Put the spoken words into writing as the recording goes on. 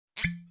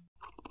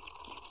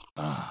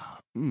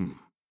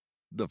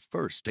The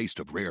first taste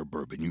of rare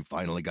bourbon you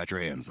finally got your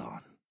hands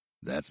on.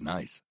 That's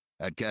nice.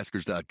 At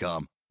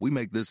Caskers.com, we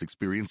make this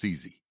experience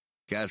easy.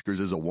 Caskers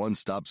is a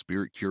one-stop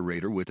spirit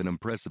curator with an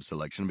impressive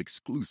selection of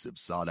exclusive,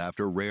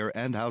 sought-after, rare,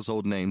 and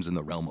household names in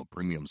the realm of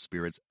premium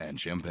spirits and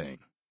champagne.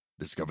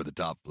 Discover the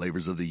top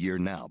flavors of the year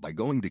now by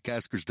going to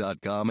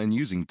Caskers.com and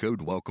using code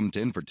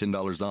WELCOME10 for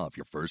 $10 off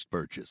your first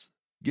purchase.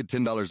 Get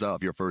 $10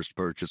 off your first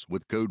purchase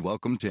with code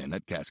WELCOME10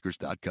 at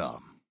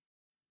Caskers.com.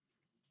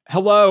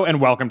 Hello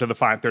and welcome to the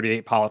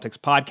 538 Politics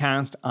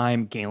Podcast.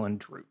 I'm Galen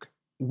Druk.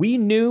 We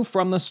knew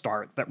from the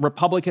start that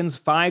Republicans'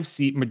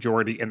 5-seat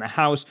majority in the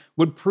House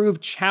would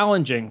prove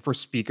challenging for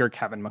Speaker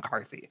Kevin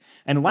McCarthy,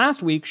 and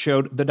last week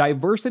showed the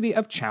diversity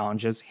of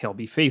challenges he'll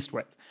be faced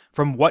with,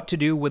 from what to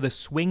do with a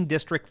swing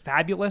district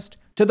fabulist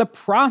to the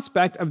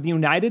prospect of the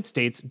United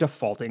States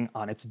defaulting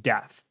on its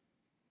debt.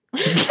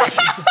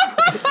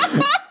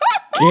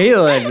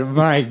 Galen,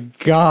 my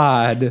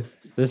God,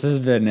 this has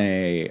been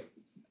a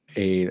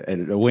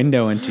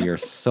window into your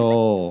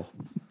soul.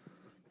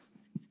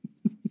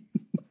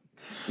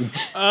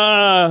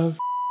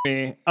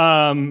 Me.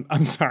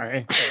 I'm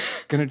sorry.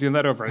 Gonna do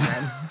that over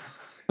again.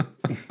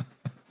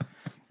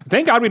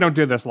 Thank God we don't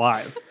do this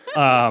live.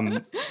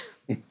 No,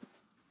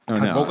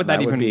 what would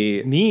that even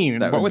mean?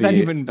 What would that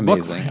even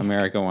amazing. Look like?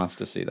 America wants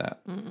to see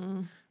that.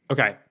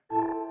 Okay.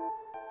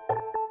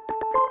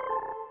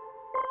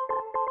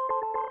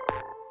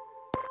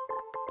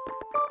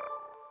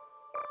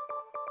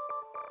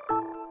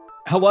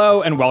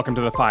 Hello and welcome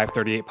to the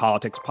 538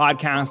 Politics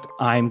Podcast.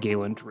 I'm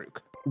Galen Druk.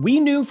 We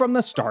knew from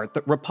the start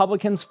that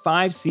Republicans'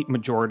 5-seat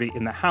majority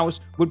in the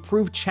House would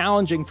prove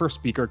challenging for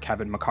Speaker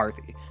Kevin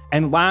McCarthy,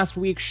 and last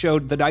week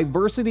showed the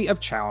diversity of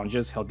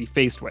challenges he'll be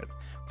faced with,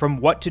 from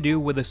what to do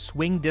with a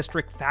swing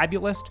district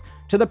fabulist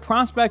to the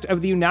prospect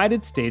of the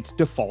United States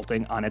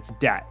defaulting on its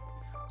debt.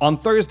 On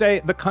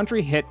Thursday, the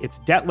country hit its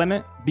debt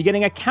limit,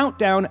 beginning a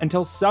countdown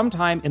until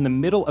sometime in the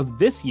middle of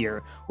this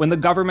year when the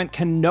government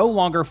can no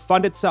longer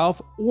fund itself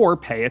or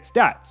pay its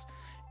debts.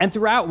 And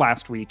throughout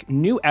last week,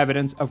 new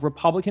evidence of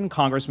Republican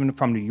Congressman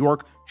from New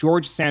York,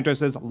 George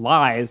Santos'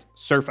 lies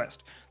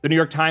surfaced. The New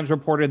York Times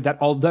reported that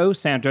although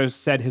Santos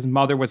said his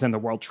mother was in the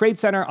World Trade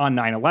Center on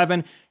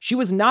 9/11, she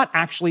was not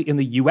actually in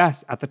the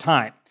U.S. at the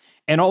time.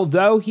 And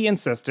although he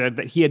insisted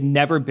that he had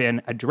never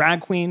been a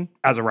drag queen,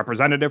 as a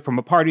representative from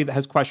a party that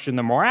has questioned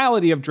the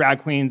morality of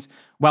drag queens,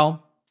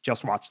 well,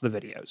 just watch the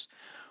videos.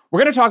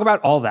 We're going to talk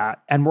about all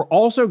that, and we're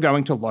also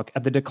going to look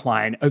at the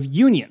decline of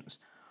unions.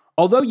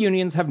 Although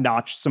unions have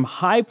notched some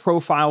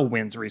high-profile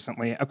wins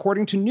recently,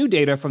 according to new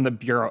data from the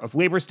Bureau of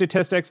Labor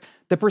Statistics,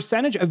 the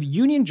percentage of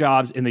union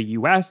jobs in the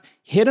U.S.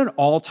 hit an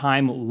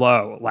all-time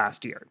low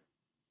last year.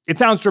 It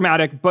sounds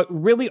dramatic, but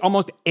really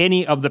almost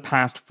any of the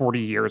past 40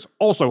 years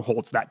also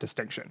holds that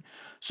distinction.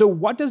 So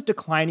what does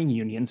declining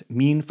unions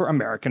mean for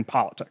American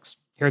politics?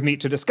 Here with me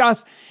to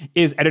discuss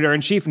is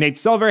Editor-in-Chief Nate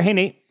Silver. Hey,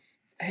 Nate.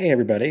 Hey,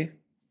 everybody.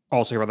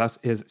 Also here with us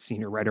is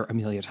senior writer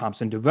Amelia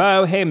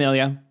Thompson-DeVoe. Hey,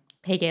 Amelia.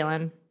 Hey,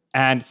 Galen.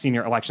 And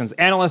senior elections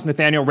analyst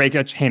Nathaniel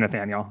Rakich. Hey,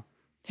 Nathaniel.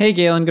 Hey,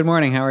 Galen. Good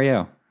morning. How are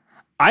you?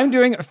 I'm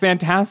doing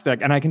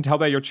fantastic, and I can tell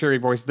by your cheery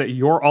voice that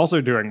you're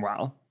also doing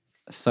well.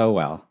 So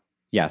well.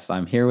 Yes,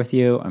 I'm here with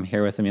you. I'm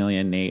here with Amelia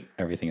and Nate.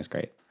 Everything is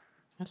great.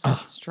 That's a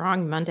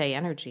strong Monday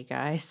energy,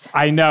 guys.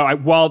 I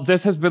know. Well,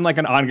 this has been like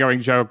an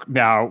ongoing joke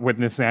now with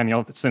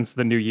Nathaniel since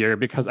the new year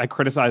because I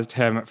criticized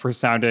him for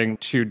sounding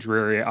too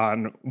dreary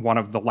on one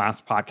of the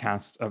last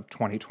podcasts of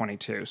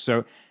 2022.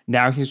 So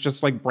now he's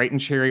just like bright and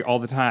cheery all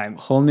the time.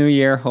 Whole new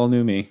year, whole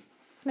new me.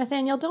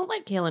 Nathaniel, don't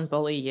let Galen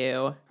bully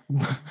you.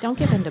 Don't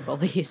give in to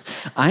bullies.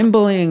 I'm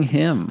bullying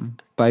him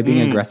by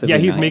being aggressively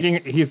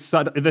nice.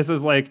 This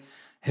is like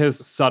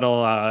his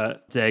subtle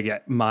dig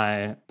at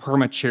my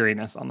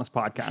perma-cheeriness on this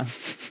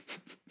podcast.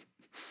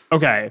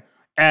 Okay,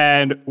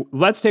 and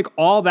let's take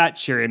all that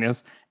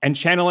cheeriness and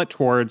channel it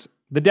towards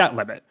the debt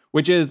limit,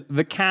 which is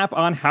the cap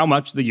on how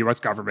much the U.S.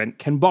 government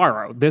can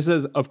borrow. This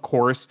is, of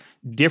course,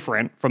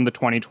 different from the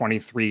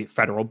 2023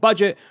 federal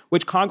budget,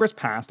 which Congress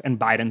passed and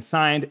Biden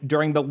signed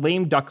during the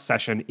lame duck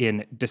session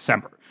in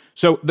December.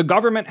 So the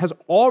government has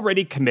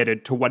already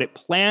committed to what it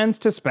plans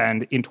to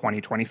spend in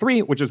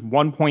 2023, which is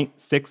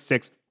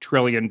 $1.66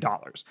 trillion.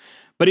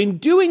 But in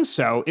doing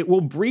so, it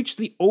will breach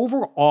the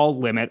overall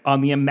limit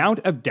on the amount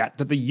of debt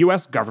that the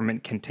U.S.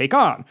 government can take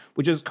on,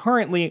 which is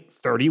currently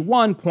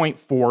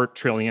 $31.4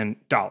 trillion.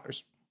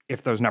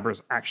 If those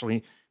numbers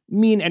actually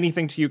mean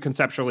anything to you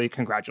conceptually,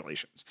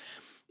 congratulations.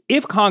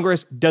 If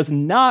Congress does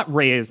not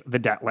raise the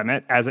debt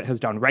limit, as it has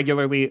done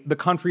regularly, the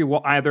country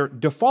will either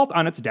default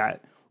on its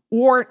debt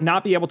or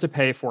not be able to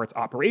pay for its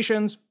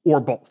operations, or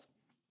both.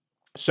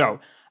 So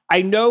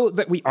I know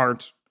that we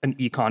aren't an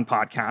econ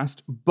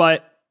podcast,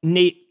 but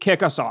Nate,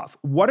 kick us off.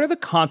 What are the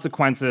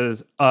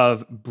consequences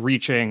of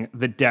breaching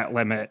the debt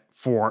limit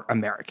for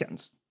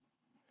Americans?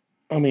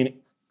 I mean,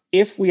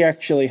 if we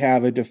actually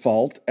have a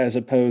default, as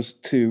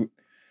opposed to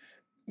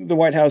the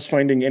White House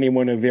finding any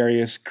one of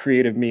various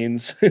creative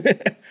means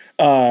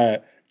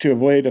to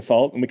avoid a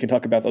default, and we can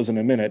talk about those in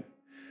a minute,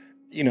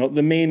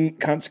 the main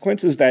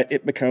consequence is that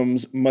it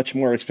becomes much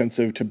more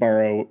expensive to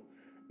borrow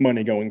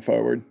money going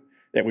forward.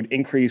 That would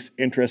increase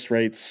interest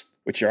rates,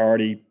 which are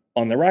already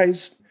on the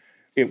rise.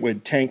 It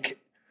would tank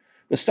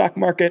the stock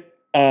market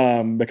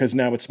because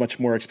now it's much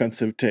more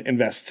expensive to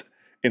invest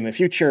in the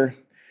future.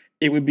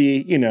 It would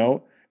be,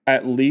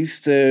 at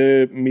least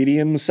a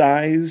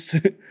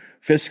medium-sized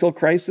fiscal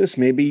crisis,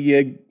 maybe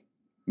a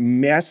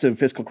massive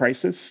fiscal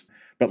crisis,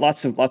 but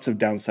lots of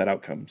downside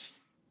outcomes.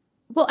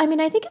 Well, I mean,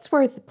 I think it's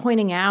worth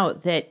pointing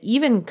out that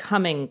even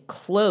coming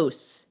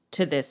close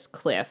to this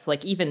cliff,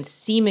 like even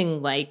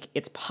seeming like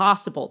it's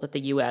possible that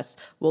the U.S.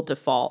 will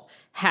default,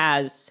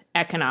 has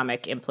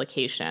economic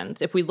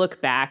implications. If we look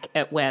back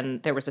at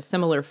when there was a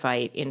similar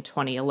fight in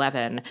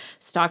 2011,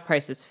 stock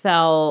prices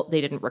fell.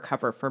 They didn't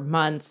recover for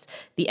months.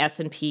 The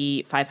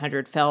S&P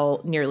 500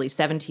 fell nearly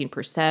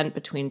 17%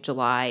 between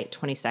July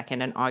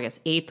 22nd and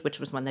August 8th, which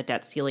was when the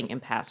debt ceiling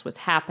impasse was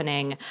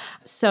happening.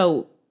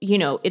 So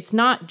it's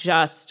not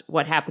just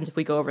what happens if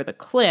we go over the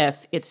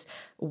cliff. It's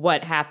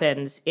what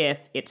happens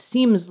if it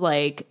seems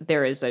like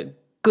there is a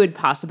good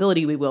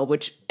possibility we will,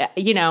 which,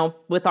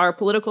 with our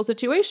political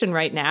situation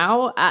right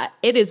now,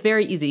 it is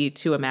very easy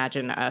to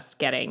imagine us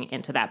getting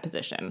into that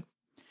position.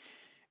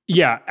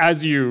 Yeah,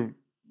 as you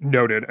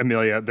noted,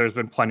 Amelia, there's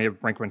been plenty of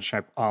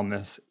brinkmanship on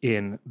this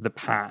in the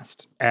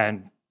past.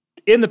 And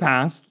in the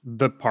past,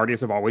 the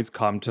parties have always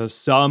come to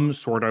some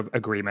sort of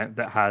agreement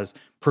that has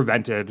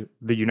prevented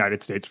the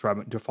United States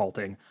from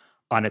defaulting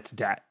on its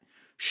debt.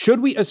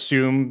 Should we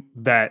assume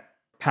that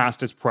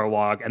past is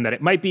prologue and that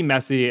it might be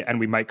messy and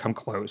we might come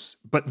close,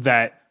 but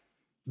that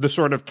the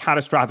sort of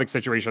catastrophic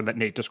situation that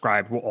Nate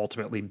described will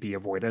ultimately be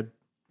avoided?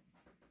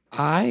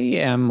 I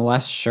am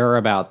less sure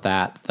about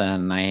that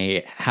than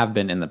I have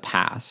been in the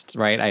past,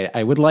 right?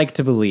 I would like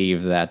to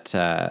believe that,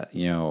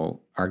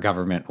 our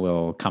government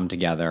will come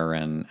together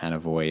and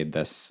avoid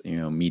this,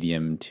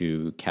 medium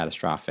to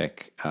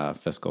catastrophic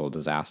fiscal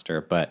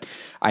disaster. But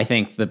I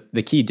think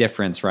the key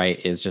difference,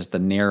 right, is just the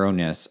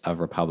narrowness of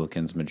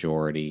Republicans'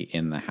 majority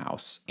in the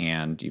House.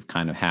 And you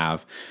kind of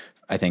have,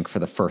 I think for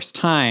the first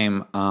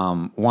time,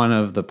 one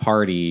of the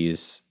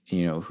parties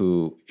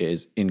who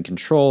is in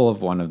control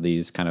of one of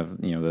these kind of,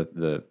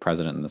 the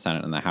president and the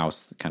Senate and the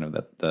House, kind of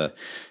that the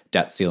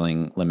debt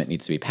ceiling limit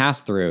needs to be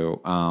passed through.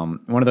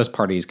 One of those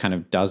parties kind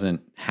of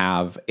doesn't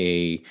have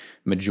a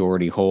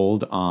majority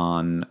hold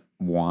on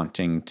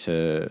wanting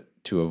to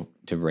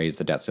raise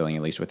the debt ceiling,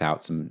 at least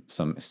without some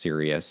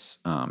serious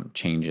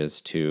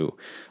changes to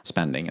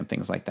spending and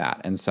things like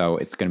that. And so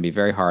it's going to be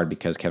very hard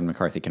because Kevin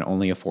McCarthy can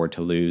only afford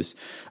to lose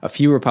a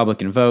few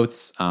Republican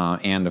votes.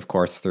 And of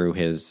course, through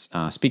his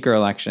speaker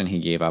election, he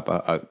gave up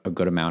a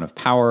good amount of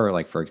power,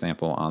 like, for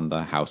example, on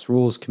the House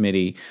Rules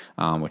Committee,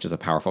 which is a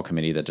powerful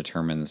committee that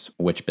determines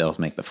which bills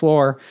make the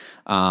floor.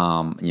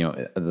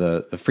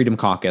 The Freedom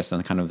Caucus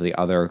and kind of the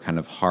other kind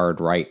of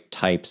hard right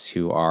types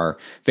who are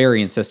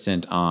very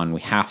insistent on we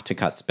have to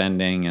cut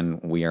spending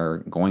and we are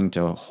going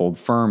to hold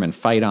firm and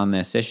fight on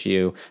this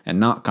issue and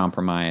not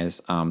compromise.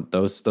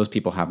 Those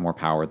people have more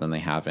power than they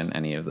have in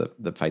any of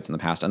the fights in the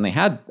past. And they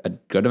had a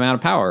good amount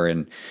of power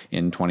in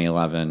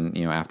 2011,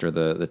 after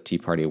the Tea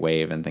Party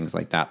wave and things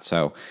like that.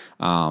 So,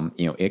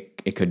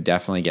 it could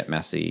definitely get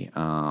messy.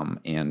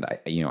 And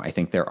I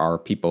think there are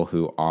people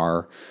who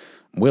are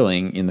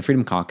willing in the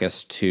Freedom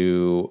Caucus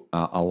to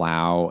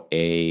allow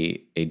a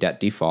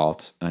debt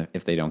default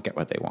if they don't get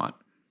what they want.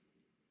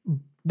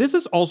 This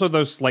is also,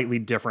 though, slightly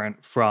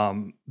different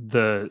from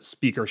the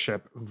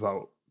speakership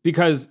vote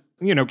because,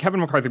 Kevin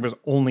McCarthy was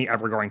only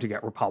ever going to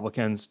get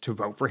Republicans to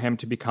vote for him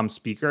to become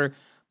speaker.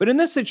 But in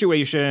this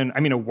situation, a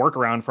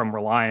workaround from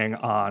relying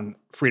on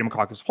Freedom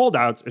Caucus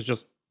holdouts is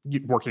just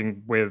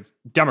working with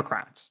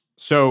Democrats.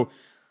 So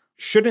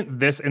shouldn't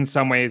this in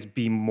some ways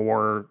be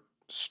more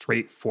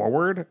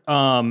straightforward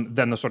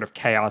than the sort of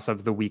chaos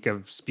of the week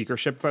of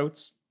speakership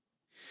votes?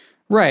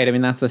 Right.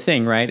 That's the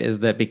thing, right,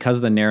 is that because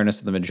of the narrowness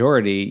of the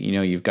majority,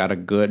 you've got a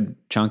good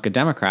chunk of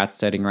Democrats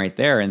sitting right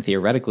there. And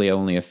theoretically,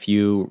 only a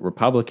few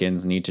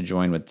Republicans need to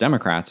join with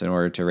Democrats in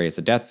order to raise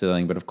the debt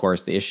ceiling. But of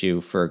course, the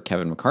issue for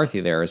Kevin McCarthy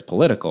there is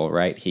political,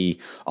 right? He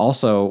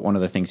also, one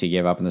of the things he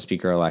gave up in the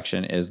speaker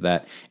election is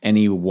that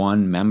any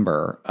one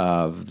member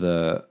of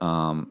the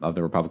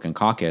Republican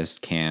caucus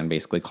can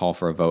basically call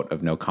for a vote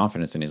of no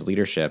confidence in his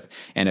leadership.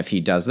 And if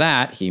he does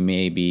that, he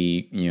may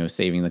be,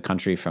 saving the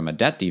country from a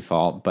debt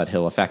default, but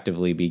he'll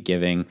effectively be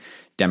giving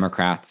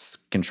Democrats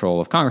control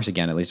of Congress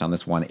again, at least on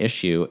this one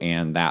issue.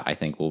 And that, I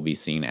think, will be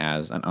seen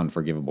as an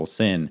unforgivable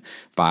sin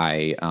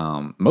by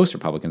most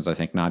Republicans, I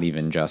think, not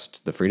even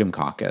just the Freedom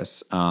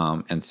Caucus.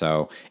 And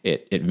so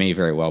it may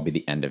very well be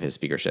the end of his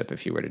speakership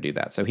if he were to do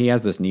that. So he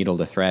has this needle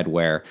to thread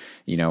where,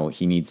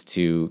 he needs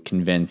to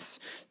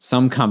convince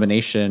some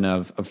combination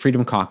of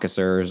Freedom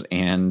Caucusers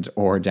and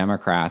or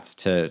Democrats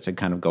to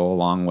kind of go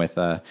along with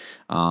a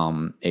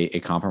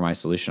compromise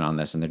solution on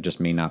this. And there just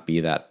may not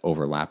be that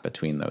overlap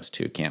between those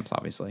two camps,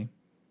 obviously.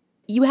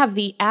 you have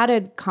the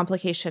added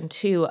complication,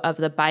 too, of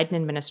the Biden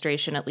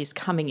administration at least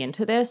coming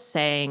into this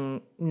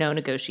saying no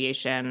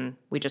negotiation,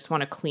 we just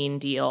want a clean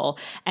deal.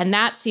 And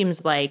that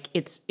seems like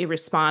it's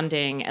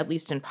responding, at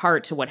least in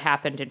part, to what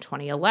happened in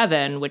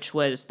 2011, which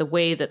was the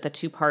way that the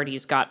two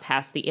parties got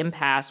past the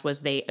impasse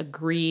was they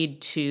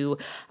agreed to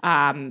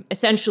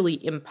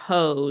essentially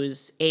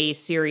impose a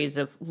series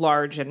of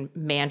large and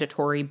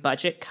mandatory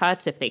budget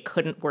cuts if they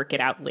couldn't work it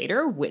out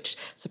later, which,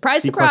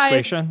 surprise,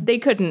 surprise, they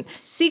couldn't.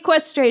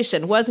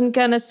 Sequestration. Wasn't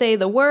going to say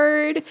the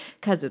word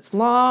because it's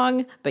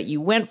long, but you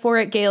went for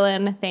it,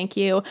 Galen. Thank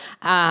you.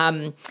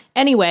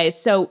 Anyway,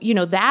 so,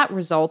 that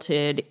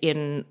resulted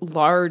in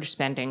large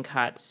spending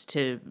cuts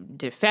to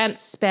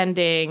defense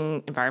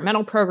spending,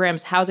 environmental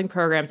programs, housing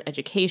programs,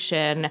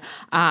 education.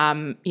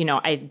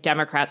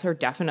 Democrats are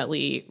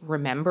definitely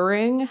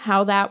remembering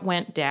how that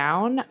went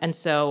down. And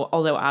so,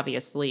 although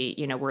obviously,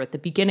 we're at the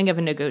beginning of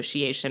a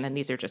negotiation and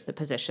these are just the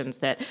positions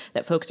that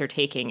folks are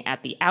taking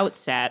at the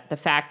outset, the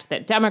fact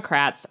that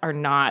Democrats are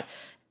not,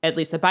 at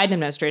least the Biden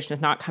administration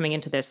is not coming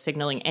into this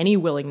signaling any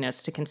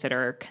willingness to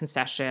consider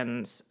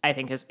concessions, I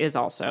think is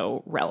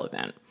also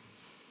relevant.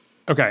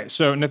 Okay,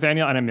 so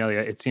Nathaniel and Amelia,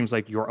 it seems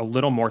like you're a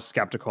little more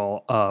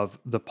skeptical of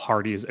the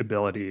party's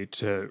ability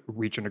to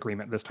reach an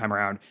agreement this time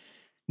around.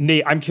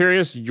 Nate, I'm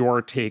curious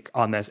your take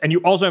on this. And you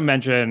also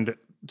mentioned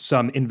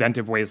some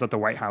inventive ways that the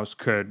White House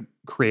could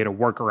create a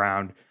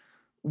workaround.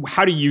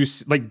 How do you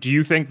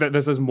think that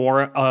this is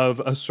more of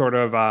a sort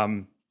of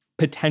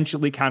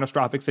potentially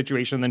catastrophic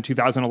situation than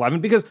 2011?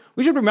 Because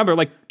we should remember,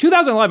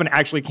 2011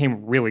 actually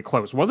came really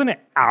close. Wasn't it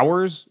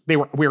hours? We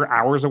were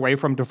hours away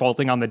from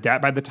defaulting on the debt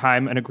by the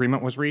time an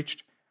agreement was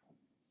reached.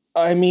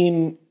 I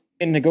mean,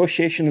 in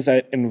negotiations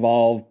that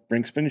involve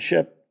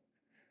brinksmanship,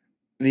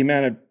 the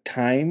amount of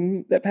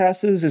time that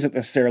passes isn't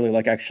necessarily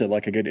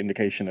a good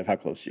indication of how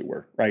close you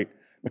were, right?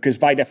 Because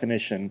by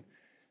definition,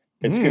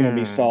 it's going to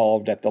be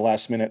solved at the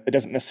last minute. It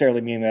doesn't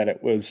necessarily mean that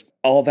it was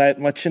all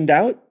that much in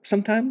doubt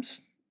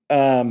sometimes.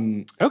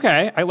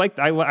 Okay,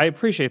 I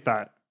appreciate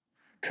that.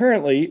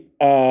 Currently,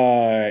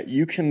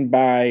 you can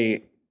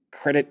buy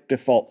credit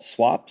default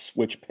swaps,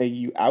 which pay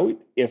you out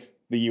if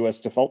the U.S.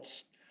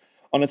 defaults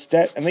on its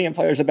debt, and they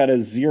imply there's about a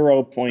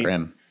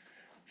 0.3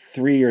 or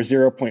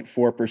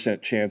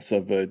 0.4% chance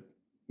of a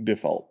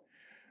default.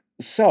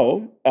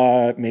 So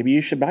maybe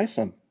you should buy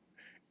some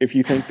if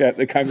you think that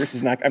the Congress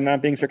is not. I'm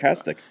not being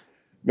sarcastic,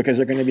 because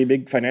there are going to be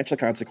big financial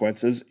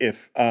consequences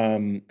if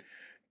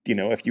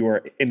if you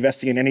are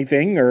investing in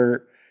anything,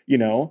 or,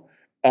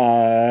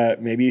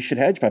 maybe you should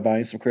hedge by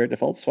buying some credit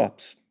default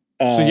swaps.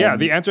 So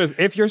the answer is,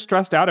 if you're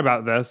stressed out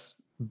about this,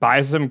 buy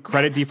some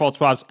credit default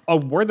swaps. A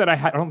word that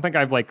I don't think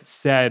I've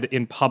said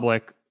in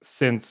public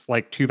since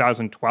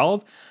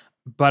 2012.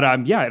 But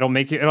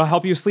it'll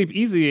help you sleep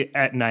easy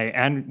at night.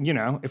 And,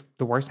 if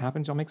the worst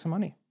happens, you'll make some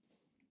money.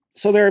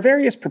 So there are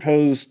various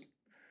proposed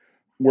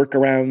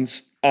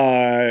workarounds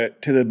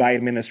to the Biden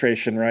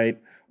administration, right?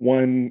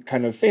 One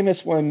kind of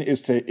famous one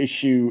is to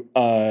issue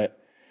a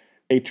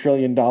 $1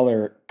 trillion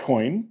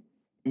coin.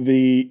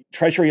 The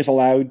Treasury is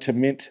allowed to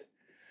mint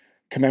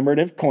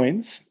commemorative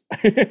coins.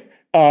 And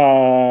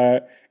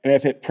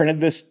if it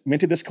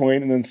minted this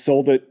coin and then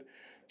sold it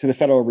to the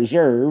Federal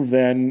Reserve,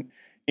 then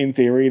in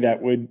theory,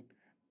 that would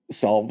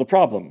solve the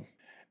problem.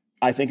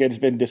 I think it's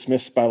been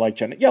dismissed by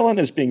Janet Yellen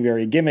as being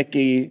very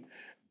gimmicky.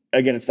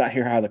 Again, it's not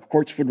here how the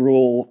courts would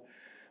rule.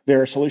 There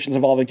are solutions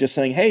involving just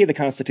saying, hey, the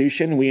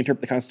Constitution, we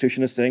interpret the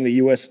Constitution as saying the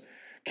U.S.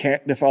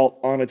 can't default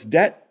on its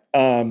debt.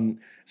 So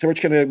we're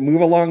just going to move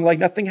along like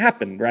nothing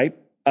happened, right?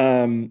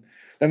 Then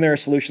there are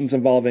solutions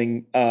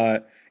involving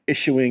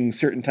issuing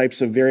certain types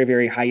of very,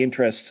 very high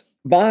interest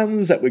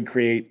bonds that would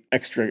create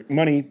extra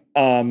money.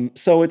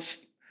 So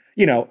it's,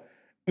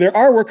 there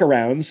are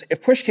workarounds.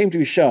 If push came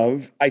to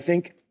shove, I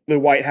think the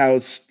White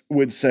House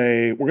would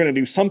say, we're going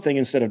to do something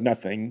instead of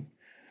nothing.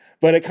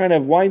 But it kind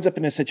of winds up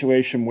in a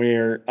situation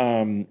where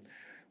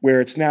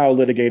it's now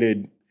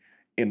litigated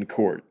in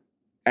court.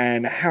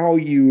 And how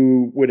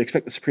you would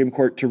expect the Supreme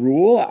Court to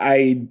rule,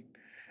 I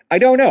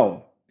don't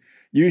know.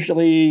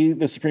 Usually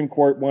the Supreme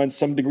Court wants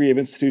some degree of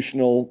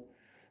institutional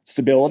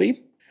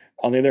stability.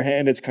 On the other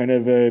hand, it's kind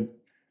of a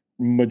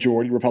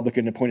majority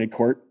Republican appointed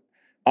court,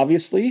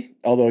 obviously,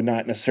 although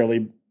not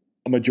necessarily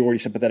a majority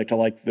sympathetic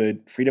to the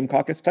Freedom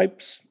Caucus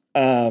types.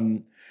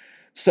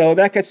 So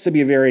that gets to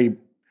be a very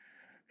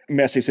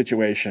messy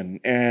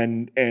situation.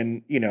 And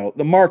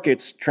the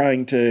market's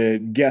trying to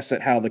guess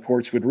at how the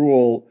courts would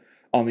rule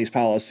on these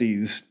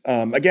policies.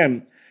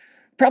 Again,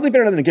 probably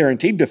better than a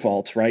guaranteed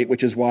default, right?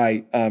 Which is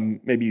why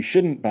maybe you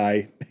shouldn't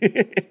buy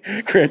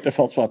credit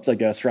default swaps, I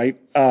guess, right?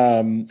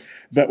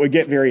 But would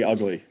get very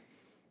ugly.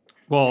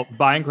 Well,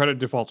 buying credit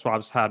default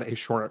swaps had a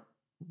short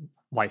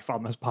life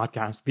on this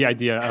podcast. The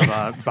idea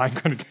of buying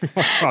credit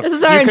default swaps. This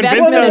is our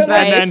investment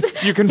advice. And then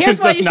you convince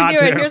us not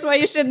to. Here's why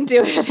you shouldn't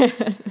do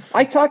it.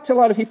 I talk to a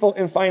lot of people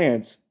in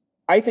finance.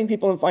 I think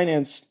people in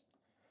finance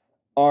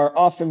are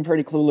often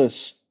pretty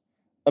clueless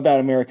about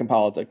American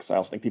politics. I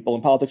also think people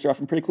in politics are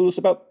often pretty clueless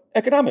about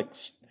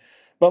economics.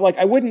 But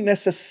I wouldn't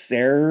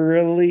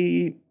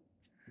necessarily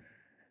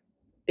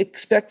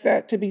expect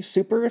that to be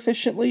super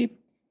efficiently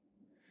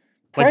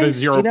like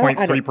priced, the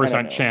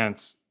 0.3%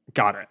 chance.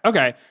 Got it.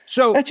 Okay.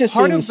 So that just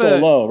seems so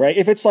low, right?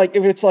 If it's like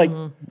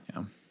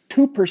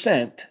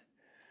 2%,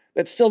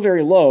 that's still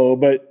very low,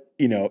 but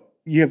you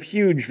have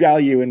huge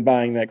value in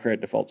buying that credit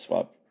default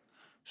swap.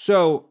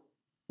 So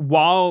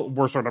while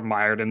we're sort of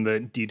mired in the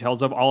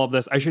details of all of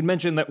this, I should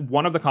mention that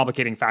one of the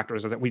complicating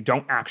factors is that we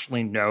don't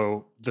actually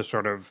know the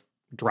sort of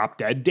drop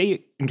dead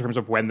date in terms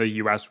of when the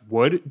US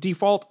would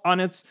default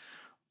on its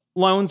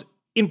loans,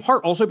 in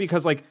part also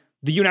because like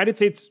the United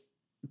States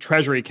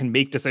Treasury can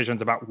make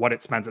decisions about what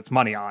it spends its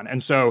money on.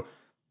 And so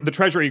the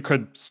Treasury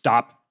could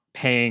stop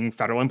paying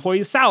federal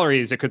employees'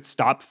 salaries. It could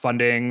stop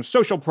funding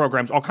social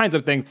programs, all kinds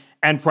of things,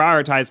 and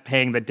prioritize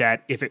paying the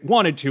debt if it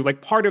wanted to.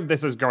 Like part of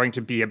this is going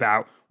to be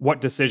about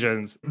what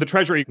decisions the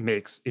Treasury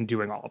makes in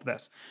doing all of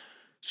this.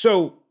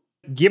 So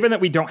given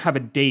that we don't have a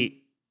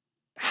date,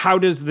 how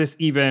does this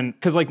even,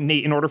 because like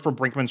Nate, in order for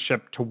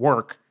brinkmanship to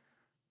work,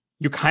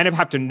 you kind of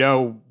have to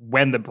know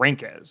when the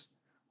brink is.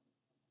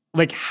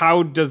 Like,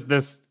 how does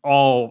this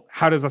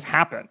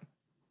happen?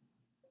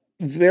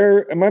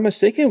 Am I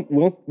mistaken?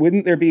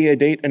 Wouldn't there be a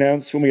date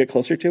announced when we get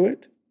closer to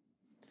it?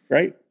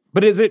 Right?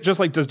 But is it just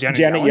like, does Janet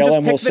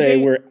Yellen will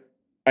say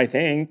I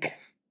think.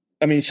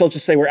 I mean, she'll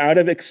just say we're out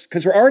of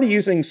because we're already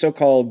using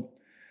so-called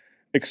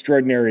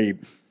extraordinary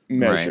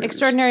measures. Right.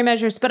 Extraordinary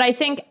measures. But I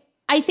think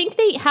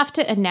they have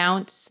to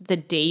announce the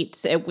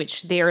dates at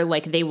which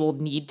they will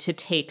need to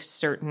take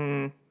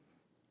certain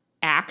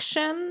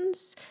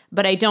actions,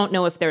 but I don't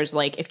know if there's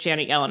if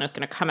Janet Yellen is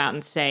going to come out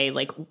and say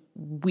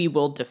we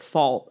will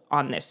default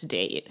on this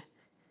date.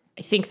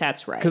 I think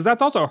that's right. Because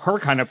that's also her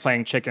kind of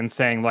playing chicken,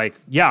 saying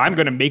I'm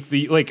going to make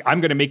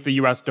the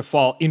U.S.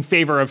 default in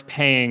favor of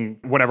paying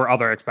whatever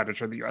other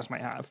expenditure the U.S. might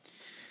have.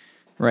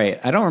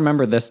 Right. I don't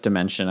remember this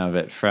dimension of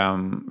it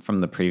from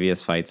the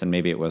previous fights, and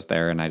maybe it was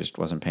there and I just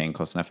wasn't paying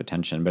close enough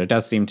attention. But it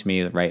does seem to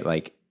me,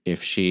 right,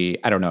 if she,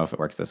 I don't know if it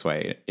works this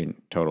way in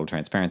total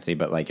transparency,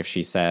 but if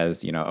she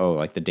says,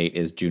 the date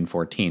is June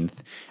 14th,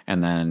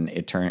 and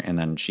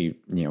then she,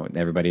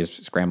 everybody is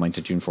scrambling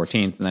to June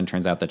 14th, and then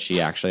turns out that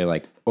she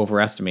actually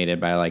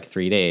overestimated by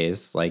 3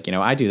 days.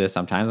 I do this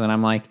sometimes, and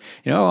I'm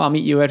I'll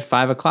meet you at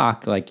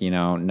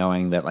 5:00,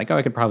 knowing that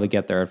I could probably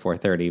get there at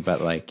 4:30, but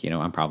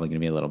I'm probably going to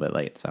be a little bit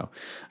late. So,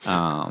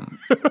 I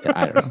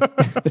don't know.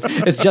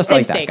 It's just Same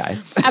like stakes. that,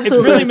 guys.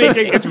 Absolutely.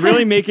 It's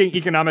really making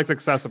economics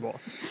accessible.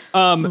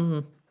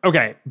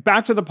 Okay,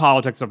 back to the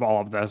politics of all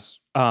of this.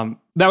 That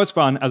was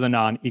fun as a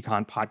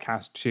non-econ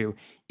podcast to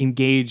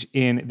engage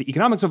in the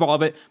economics of all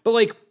of it.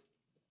 But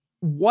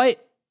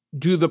what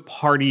do the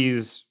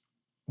parties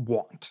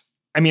want?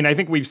 I mean, I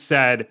think we've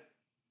said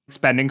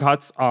spending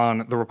cuts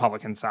on the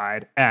Republican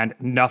side and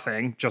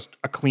nothing, just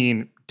a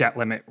clean debt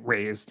limit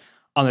raise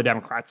on the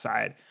Democrat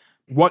side.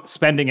 What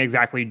spending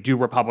exactly do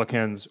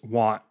Republicans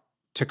want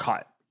to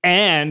cut?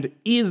 And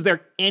is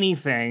there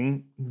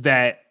anything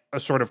that a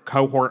sort of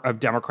cohort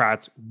of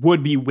Democrats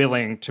would be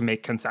willing to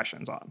make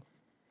concessions on?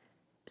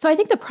 So I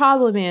think the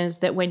problem is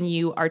that when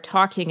you are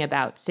talking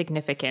about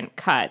significant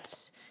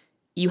cuts,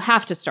 you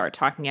have to start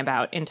talking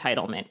about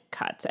entitlement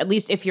cuts, at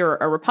least if you're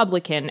a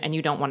Republican and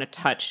you don't want to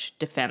touch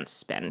defense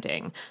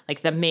spending.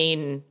 The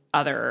main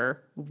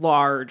other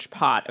large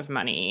pot of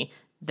money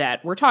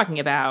that we're talking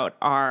about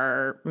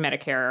are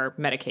Medicare,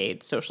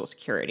 Medicaid, Social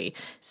Security.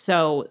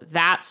 So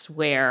that's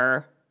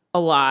where a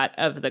lot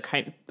of the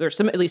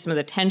at least some of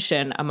the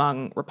tension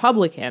among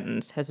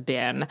Republicans has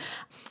been.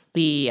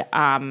 The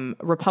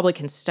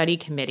Republican Study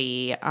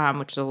Committee,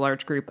 which is a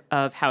large group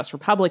of House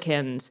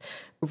Republicans,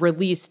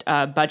 released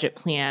a budget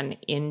plan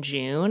in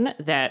June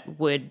that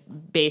would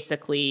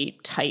basically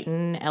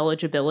tighten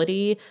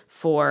eligibility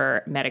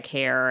for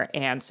Medicare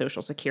and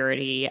Social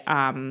Security.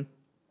 So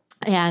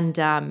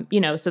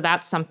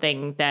that's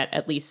something that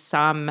at least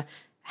some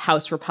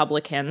House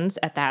Republicans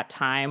at that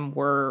time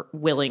were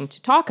willing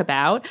to talk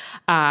about.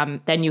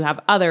 Then you have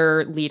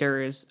other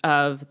leaders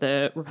of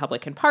the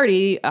Republican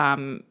Party,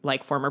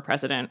 like former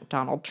President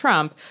Donald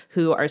Trump,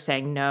 who are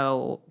saying,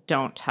 no,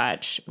 don't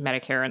touch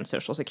Medicare and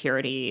Social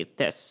Security.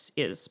 This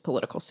is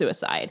political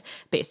suicide,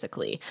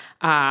 basically.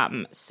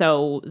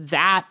 So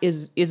that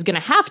is going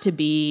to have to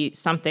be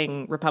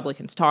something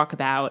Republicans talk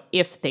about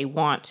if they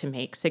want to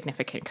make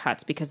significant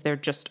cuts, because there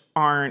just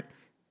aren't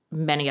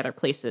many other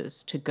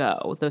places to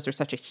go. Those are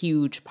such a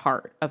huge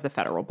part of the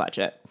federal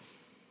budget.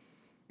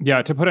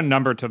 Yeah, to put a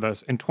number to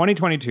this, in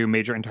 2022,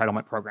 major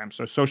entitlement programs,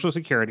 so Social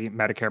Security,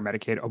 Medicare,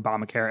 Medicaid,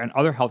 Obamacare, and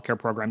other healthcare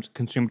programs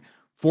consumed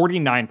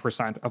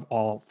 49% of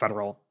all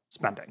federal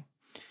spending.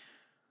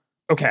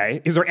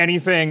 Okay, is there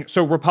anything...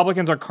 So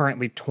Republicans are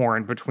currently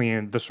torn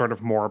between the sort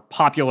of more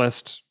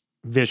populist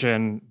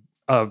vision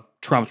of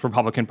Trump's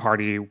Republican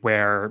Party,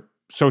 where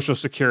Social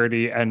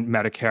Security and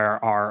Medicare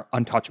are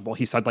untouchable.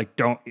 He said,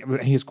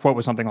 his quote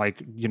was something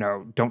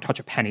don't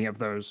touch a penny of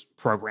those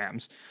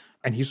programs.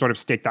 And he sort of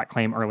staked that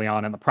claim early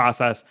on in the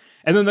process.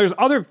 And then there's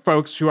other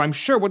folks who I'm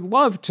sure would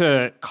love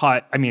to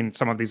cut,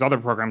 some of these other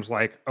programs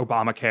like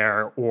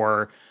Obamacare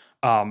or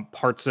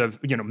parts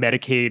of,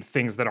 Medicaid,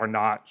 things that are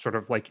not sort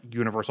of like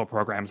universal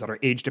programs that are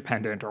age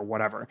dependent or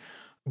whatever.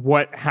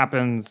 What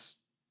happens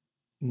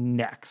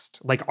next?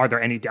 Like, are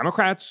there any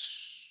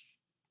Democrats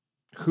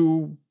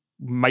who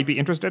might be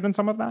interested in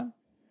some of that?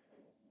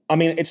 I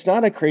mean, it's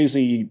not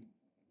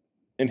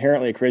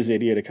inherently a crazy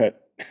idea to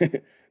cut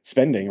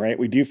spending, right?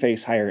 We do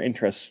face higher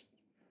interest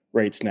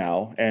rates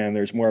now, and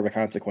there's more of a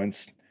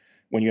consequence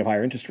when you have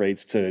higher interest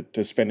rates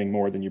to spending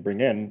more than you bring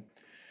in.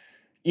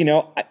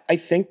 I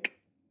think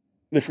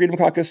the Freedom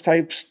Caucus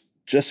types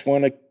just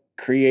want to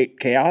create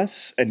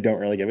chaos and don't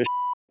really give a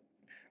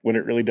what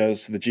it really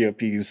does to the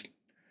GOP's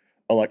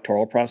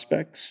electoral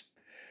prospects.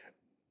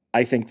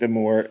 I think the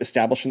more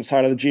establishment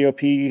side of the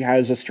GOP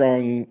has a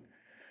strong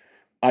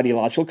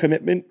ideological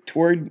commitment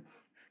toward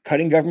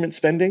cutting government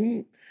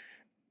spending,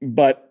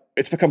 but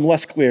it's become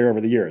less clear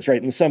over the years,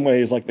 right? In some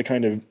ways, like the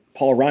kind of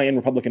Paul Ryan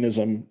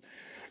Republicanism,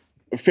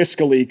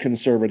 fiscally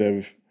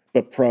conservative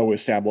but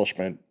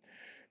pro-establishment,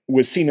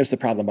 was seen as the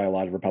problem by a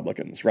lot of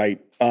Republicans, right?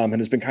 And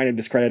has been kind of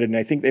discredited. And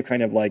I think they've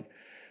kind of like,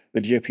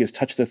 the GOP has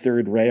touched the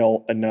third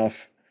rail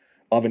enough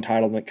of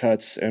entitlement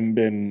cuts and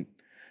been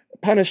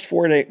punished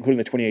for it, including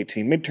the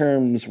 2018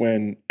 midterms,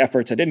 when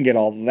efforts that didn't get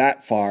all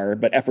that far,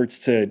 but efforts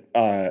to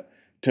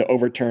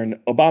overturn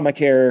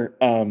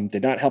Obamacare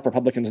did not help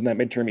Republicans in that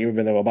midterm,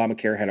 even though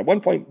Obamacare had at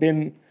one point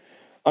been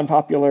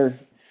unpopular.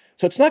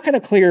 So it's not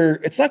clear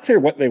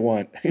what they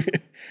want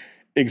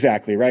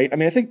exactly, right? I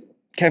mean, I think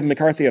Kevin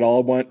McCarthy et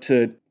al. Want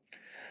to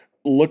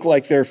look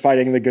like they're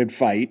fighting the good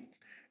fight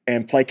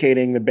and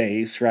placating the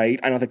base, right?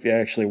 I don't think they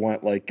actually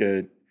want like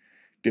a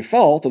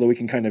default, although we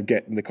can kind of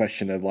get in the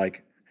question of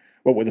like,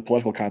 what would the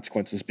political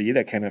consequences be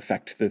that can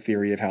affect the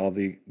theory of how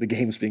the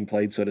game's being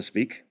played, so to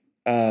speak.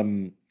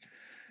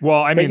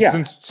 Well, I mean,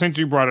 yeah. Since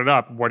you brought it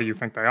up, what do you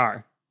think they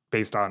are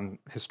based on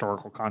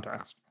historical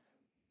context?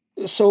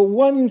 So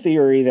one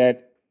theory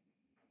that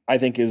I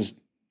think is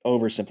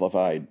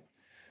oversimplified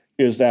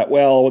is that,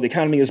 well, the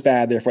economy is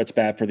bad, therefore it's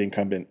bad for the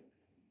incumbent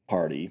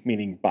party,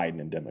 meaning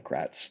Biden and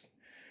Democrats.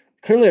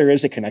 Clearly, there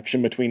is a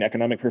connection between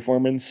economic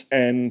performance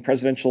and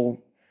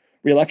presidential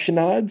reelection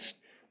odds.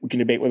 We can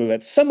debate whether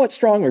that's somewhat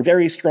strong or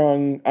very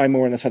strong. I'm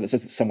more on the side that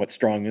says it's somewhat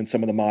strong, and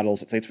some of the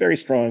models that say it's very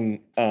strong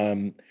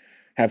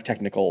have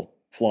technical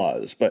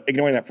flaws. But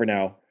ignoring that for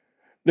now,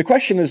 the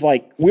question is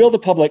like, will the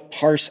public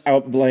parse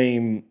out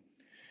blame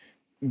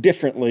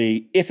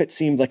differently if it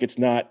seems like it's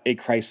not a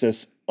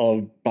crisis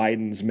of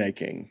Biden's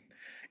making?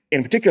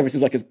 In particular, it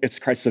seems like it's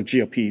a crisis of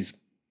GOP's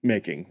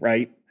making,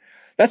 right?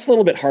 That's a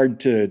little bit hard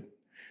to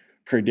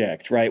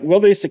predict, right? Will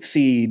they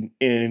succeed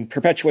in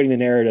perpetuating the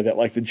narrative that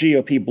like the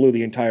GOP blew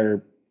the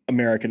entire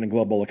American and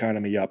global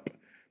economy up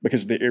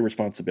because of their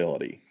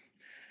irresponsibility?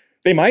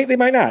 They might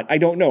not. I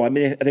don't know. I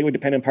mean, I think it would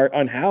depend in part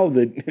on how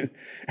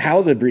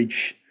the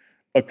breach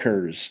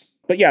occurs.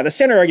 But yeah, the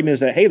standard argument is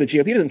that, hey, the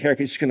GOP doesn't care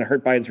because it's just going to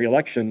hurt Biden's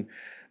reelection.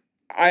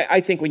 I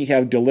think when you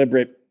have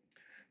deliberate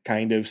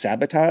kind of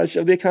sabotage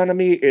of the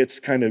economy, it's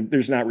kind of,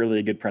 there's not really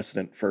a good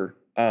precedent for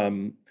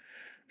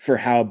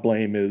how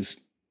blame is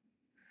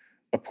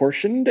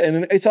apportioned.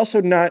 And it's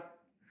also not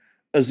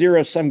a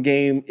zero-sum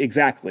game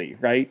exactly,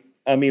 right?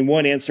 I mean,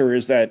 one answer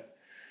is that,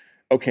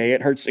 okay,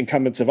 it hurts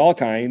incumbents of all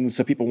kinds,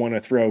 so people want to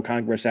throw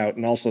Congress out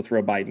and also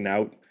throw Biden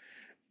out.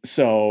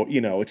 So,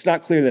 it's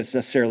not clear that it's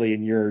necessarily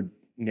in your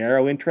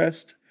narrow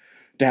interest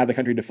to have the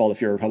country default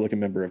if you're a Republican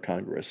member of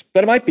Congress.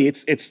 But it might be.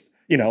 It's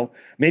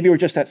maybe we're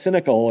just that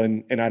cynical,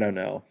 and I don't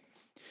know.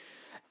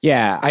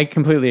 Yeah, I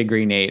completely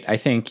agree, Nate. I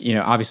think,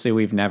 obviously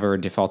we've never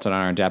defaulted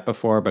on our debt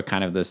before, but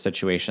kind of the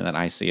situation that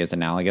I see as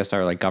analogous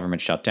are like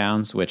government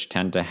shutdowns, which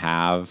tend to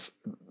have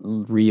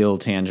real,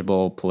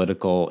 tangible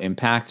political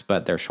impact,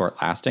 but they're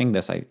short lasting.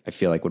 This, I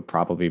feel like, would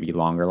probably be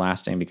longer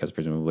lasting because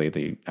presumably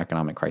the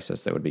economic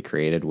crisis that would be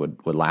created would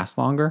last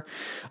longer.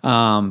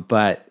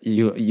 But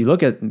you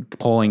look at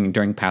polling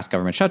during past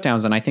government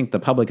shutdowns, and I think the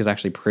public is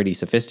actually pretty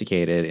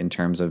sophisticated in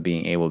terms of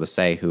being able to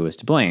say who is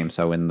to blame.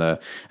 So in I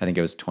think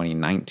it was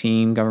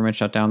 2019 government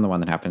shutdown, the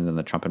one that happened in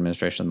the Trump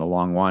administration, the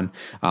long one,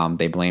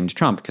 they blamed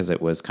Trump because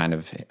it was kind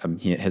of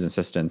his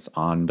insistence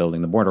on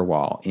building the border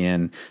wall.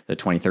 In the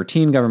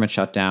 2013 government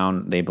shutdown,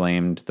 they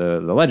blamed the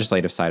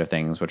legislative side of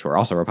things, which were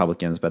also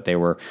Republicans, but they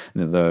were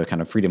the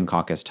kind of Freedom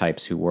Caucus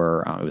types who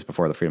were, it was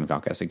before the Freedom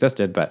Caucus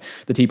existed, but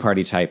the Tea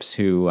Party types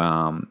who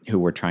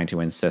were trying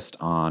to insist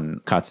on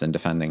cuts and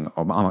defunding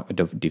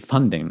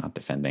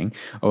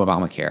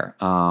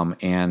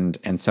Obamacare.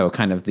 And so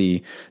kind of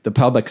the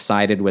public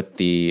sided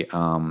with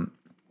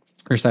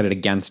or sided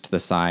against the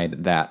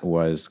side that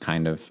was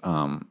kind of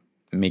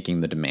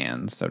making the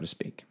demands, so to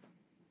speak.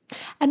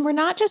 And we're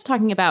not just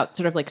talking about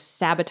sort of like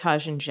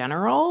sabotage in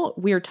general.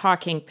 We're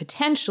talking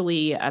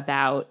potentially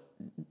about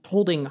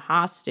holding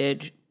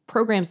hostage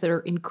programs that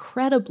are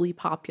incredibly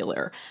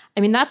popular. I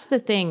mean, that's the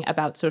thing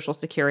about Social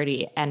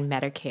Security and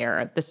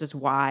Medicare. This is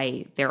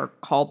why they're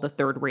called the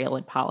third rail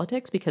in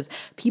politics, because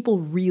people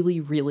really,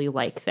 really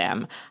like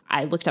them.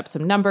 I looked up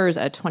some numbers.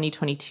 A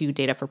 2022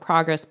 Data for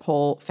Progress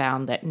poll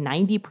found that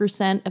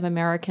 90% of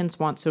Americans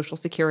want Social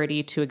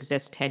Security to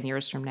exist 10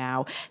 years from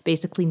now.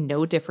 Basically,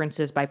 no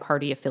differences by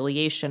party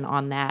affiliation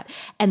on that.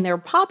 And they're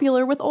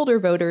popular with older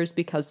voters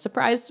because,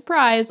 surprise,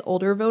 surprise,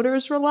 older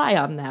voters rely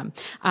on them.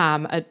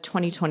 A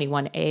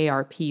 2021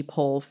 AARP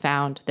poll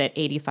found that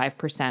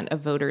 85%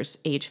 of voters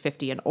age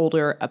 50 and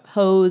older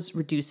oppose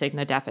reducing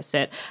the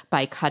deficit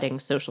by cutting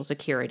Social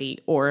Security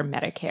or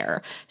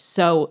Medicare.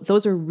 So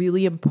those are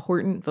really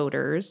important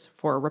voters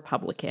for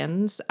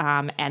Republicans.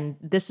 And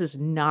this is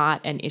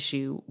not an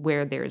issue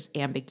where there's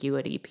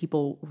ambiguity.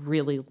 People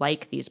really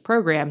like these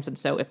programs. And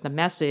so if the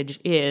message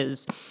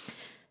is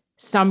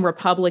some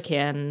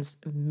Republicans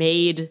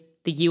made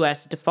the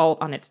U.S. default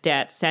on its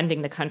debt,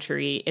 sending the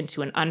country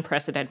into an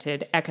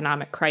unprecedented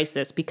economic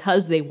crisis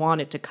because they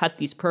wanted to cut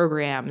these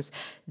programs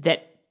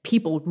that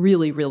people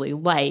really, really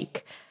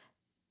like,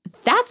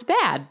 that's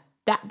bad.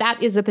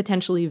 That is a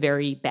potentially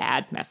very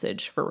bad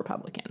message for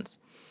Republicans.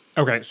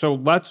 Okay, so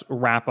let's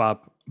wrap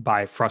up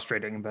by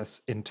frustrating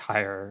this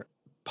entire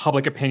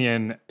public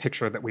opinion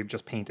picture that we've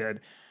just painted.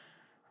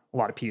 A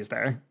lot of P's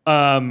there.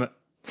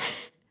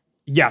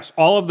 Yes,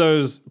 all of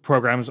those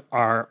programs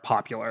are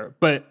popular,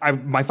 but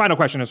my final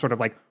question is sort of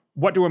like,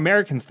 what do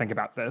Americans think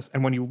about this?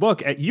 And when you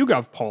look at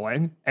YouGov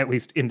polling, at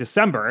least in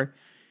December,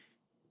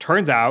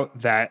 turns out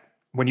that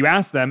when you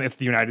ask them if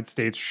the United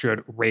States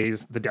should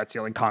raise the debt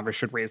ceiling, Congress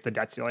should raise the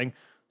debt ceiling,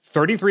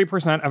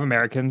 33% of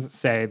Americans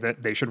say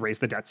that they should raise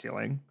the debt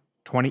ceiling.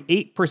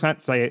 28%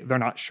 say they're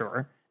not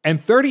sure. And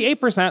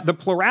 38%, the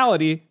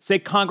plurality, say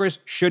Congress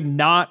should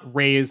not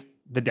raise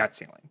the debt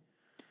ceiling.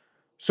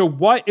 So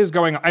what is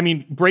going on? I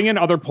mean, bring in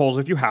other polls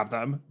if you have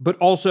them, but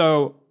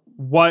also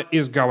what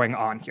is going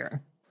on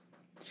here?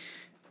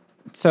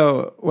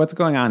 So what's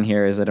going on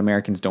here is that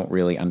Americans don't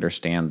really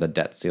understand the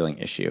debt ceiling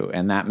issue,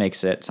 and that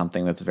makes it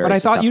something that's very. But I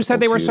thought you said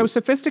they were so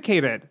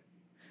sophisticated.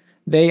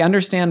 They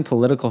understand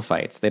political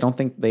fights. I don't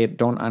think they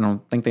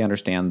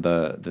understand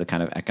the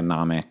kind of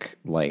economic,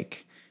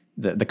 like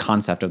the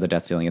concept of the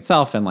debt ceiling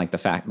itself, and like the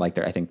fact, like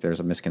I think there's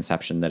a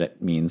misconception that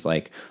it means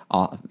the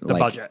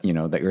budget,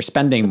 that you're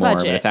spending more,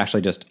 but it's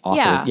actually just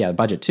the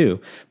budget too.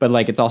 But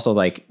like it's also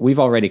like we've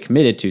already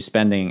committed to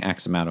spending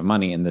X amount of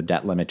money, and the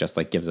debt limit just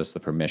like gives us the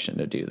permission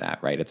to do that,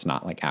 right? It's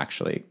not like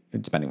actually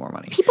spending more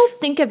money. People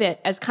think of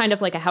it as kind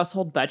of like a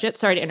household budget.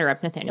 Sorry to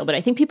interrupt, Nathaniel, but I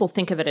think people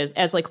think of it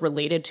as like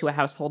related to a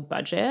household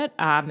budget,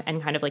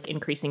 and kind of like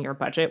increasing your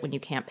budget when you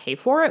can't pay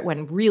for it,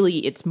 when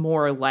really it's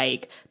more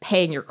like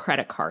paying your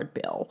credit card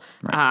bill.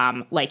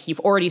 Right. Like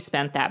you've already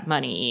spent that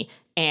money,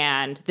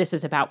 and this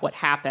is about what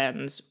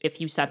happens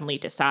if you suddenly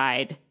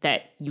decide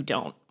that you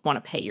don't want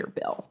to pay your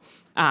bill.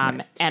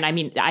 Right. And I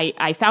mean,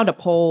 I found a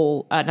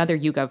poll, another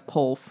YouGov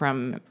poll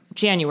from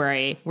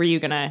January. You were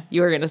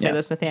gonna say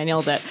this,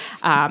 Nathaniel? That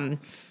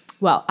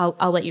well,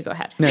 I'll let you go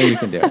ahead. No, you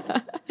can do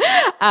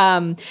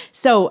it.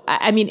 So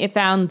I mean, it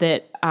found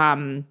that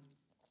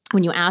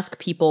when you ask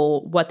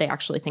people what they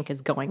actually think is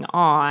going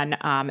on,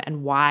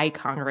 and why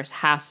Congress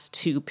has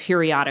to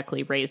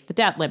periodically raise the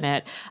debt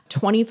limit,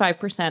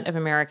 25% of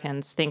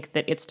Americans think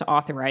that it's to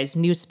authorize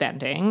new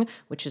spending,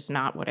 which is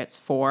not what it's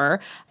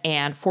for,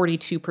 and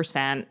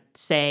 42%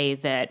 say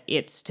that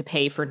it's to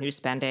pay for new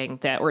spending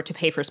or to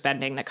pay for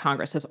spending that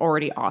Congress has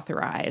already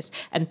authorized,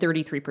 and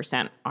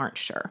 33% aren't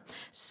sure.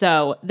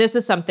 So this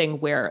is something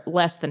where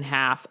less than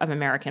half of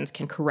Americans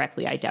can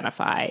correctly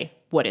identify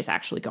what is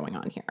actually going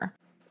on here.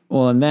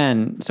 Well, and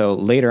then, so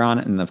later on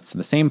in the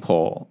same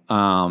poll,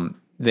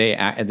 they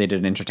did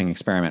an interesting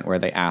experiment where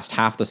they asked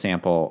half the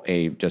sample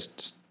a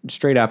just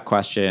straight up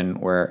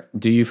question where,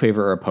 do you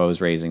favor or oppose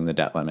raising the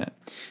debt limit?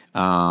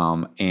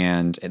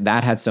 And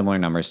that had similar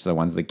numbers to the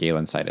ones that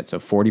Galen cited. So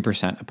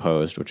 40%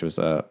 opposed, which was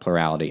a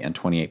plurality, and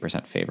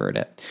 28% favored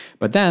it.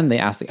 But then they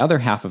asked the other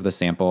half of the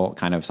sample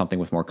kind of something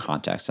with more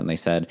context. And they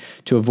said,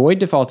 to avoid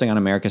defaulting on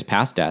America's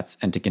past debts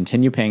and to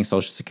continue paying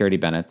Social Security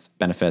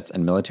benefits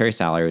and military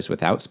salaries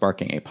without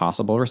sparking a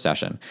possible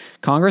recession,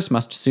 Congress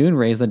must soon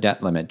raise the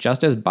debt limit,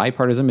 just as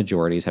bipartisan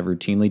majorities have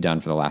routinely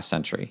done for the last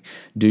century.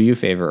 Do you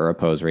favor or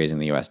oppose raising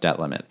the U.S. debt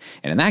limit?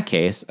 And in that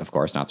case, of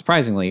course, not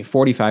surprisingly,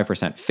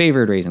 45%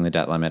 favored raising the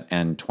debt limit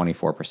and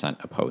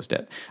 24% opposed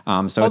it.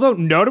 Although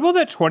notable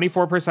that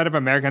 24% of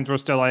Americans were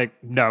still like,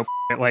 no,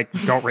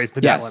 don't raise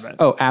the debt limit.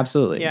 Oh,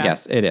 absolutely. Yeah.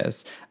 Yes, it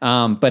is.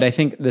 But I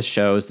think this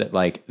shows that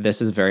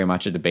this is very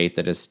much a debate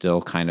that is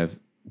still kind of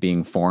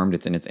being formed.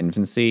 It's in its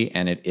infancy,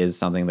 and it is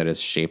something that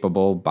is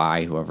shapeable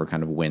by whoever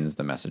kind of wins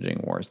the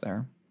messaging wars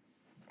there.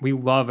 We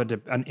love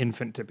an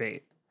infant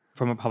debate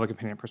from a public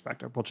opinion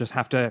perspective. We'll just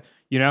have to,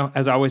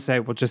 as I always say,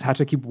 we'll just have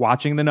to keep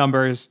watching the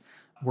numbers.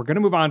 We're going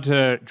to move on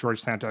to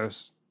George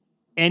Santos.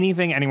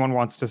 Anything anyone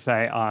wants to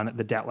say on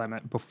the debt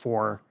limit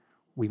before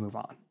we move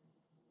on?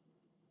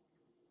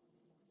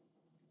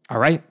 All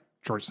right,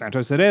 George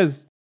Santos it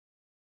is.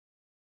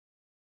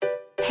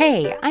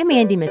 Hey, I'm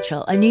Andy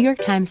Mitchell, a New York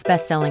Times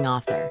bestselling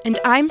author. And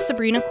I'm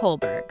Sabrina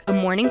Kohlberg, a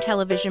morning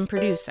television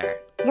producer.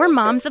 We're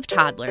moms of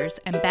toddlers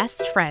and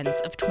best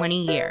friends of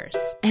 20 years.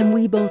 And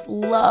we both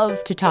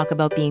love to talk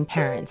about being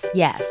parents,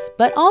 yes,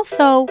 but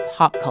also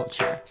pop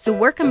culture. So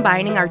we're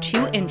combining our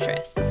two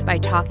interests by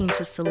talking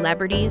to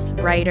celebrities,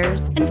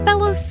 writers, and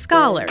fellow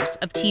scholars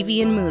of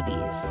TV and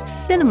movies.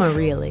 Cinema,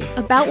 really.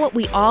 About what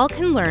we all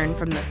can learn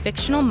from the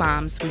fictional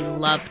moms we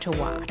love to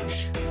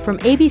watch. From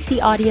ABC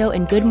Audio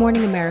and Good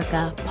Morning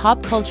America,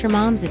 Pop Culture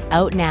Moms is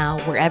out now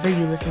wherever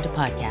you listen to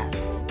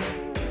podcasts.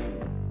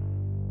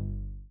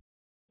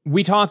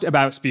 We talked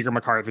about Speaker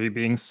McCarthy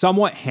being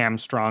somewhat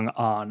hamstrung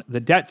on the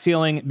debt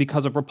ceiling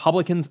because of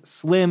Republicans'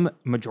 slim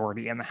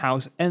majority in the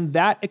House, and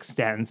that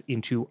extends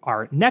into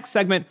our next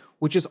segment,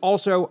 which is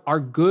also our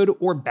good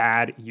or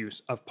bad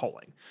use of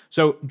polling.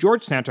 So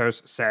George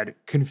Santos said,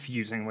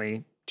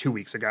 confusingly, 2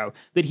 weeks ago,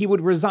 that he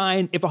would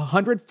resign if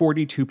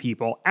 142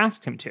 people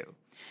asked him to.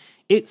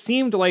 It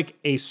seemed like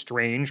a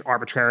strange,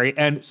 arbitrary,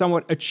 and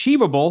somewhat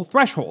achievable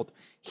threshold.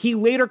 He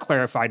later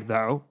clarified,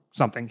 though,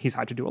 something he's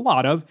had to do a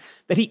lot of,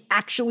 that he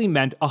actually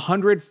meant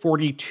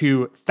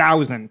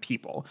 142,000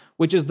 people,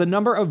 which is the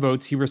number of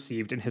votes he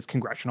received in his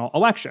congressional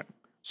election.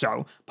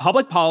 So,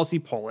 public policy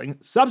polling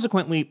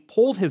subsequently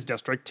polled his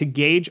district to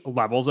gauge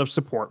levels of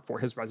support for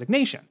his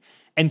resignation.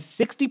 And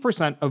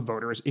 60% of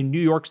voters in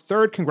New York's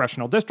 3rd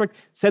congressional district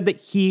said that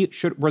he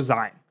should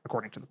resign,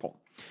 according to the poll.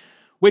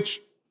 Which,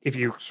 if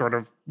you sort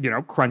of,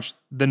 crunch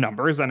the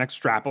numbers and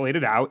extrapolate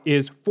it out,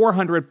 is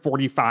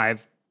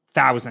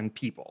 445,000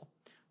 people.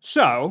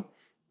 So,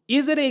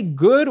 is it a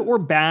good or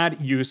bad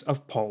use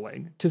of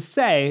polling to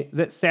say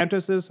that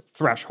Santos's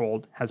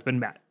threshold has been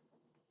met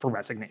for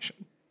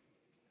resignation?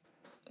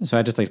 So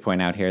I'd just like to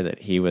point out here that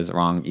he was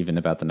wrong even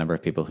about the number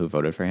of people who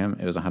voted for him.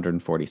 It was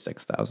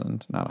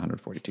 146,000, not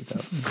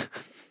 142,000.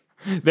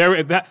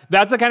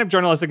 That's the kind of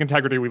journalistic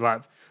integrity we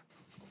love.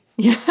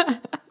 Yeah.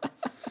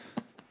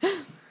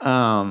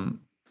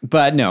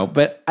 But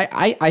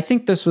I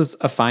think this was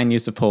a fine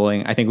use of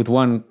polling. I think with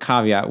one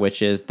caveat,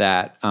 which is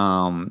that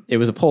it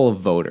was a poll of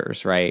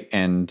voters, right?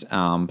 And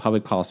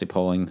public policy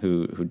polling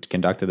who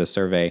conducted the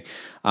survey,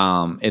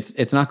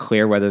 it's not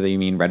clear whether they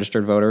mean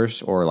registered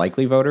voters or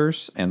likely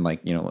voters. And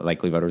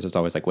likely voters is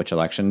always like which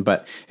election.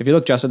 But if you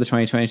look just at the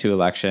 2022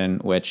 election,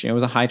 which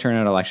was a high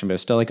turnout election, but it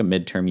was still like a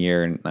midterm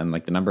year, and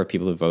like the number of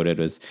people who voted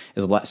is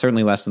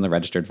certainly less than the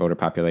registered voter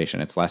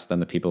population. It's less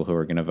than the people who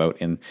are going to vote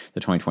in the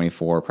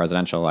 2024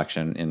 presidential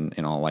election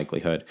in all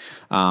likelihood.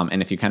 And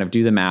if you kind of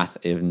do the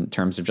math in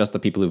terms of just the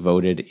people who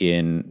voted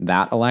in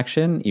that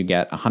election, you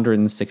get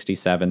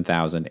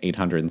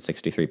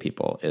 167,863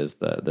 people is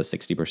the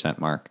 60%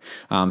 mark.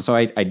 So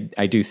I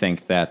do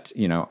think that,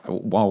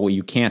 while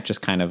you can't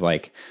just kind of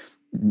like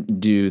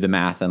do the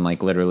math and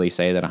like literally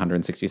say that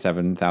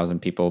 167,000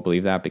 people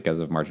believe that because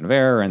of margin of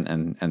error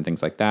and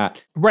things like that.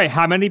 Right.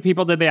 How many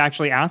people did they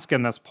actually ask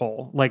in this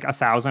poll? Like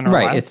 1,000 or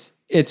right. less?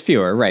 It's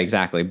fewer. Right.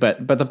 Exactly.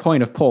 But the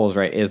point of polls,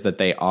 right, is that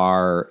they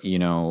are,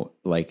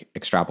 like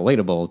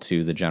extrapolatable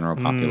to the general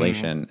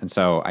population. And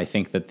so I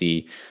think that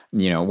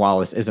while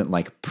this isn't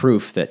like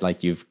proof that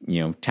like you've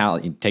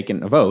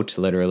taken a vote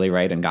literally,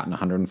 right, and gotten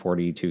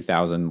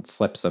 142,000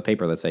 slips of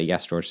paper that say,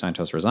 yes, George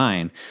Santos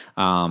resign,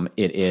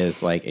 it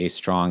is like a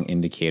strong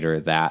indicator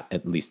that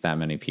at least that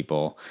many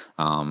people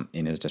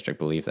in his district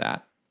believe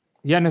that.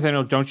 Yeah,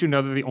 Nathaniel, don't you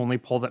know that the only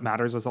poll that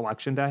matters is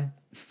Election Day?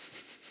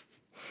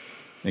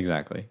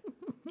 Exactly.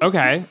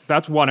 Okay,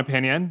 that's one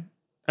opinion.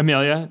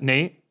 Amelia,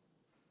 Nate?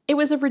 It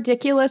was a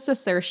ridiculous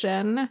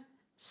assertion.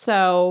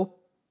 So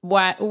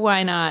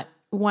why not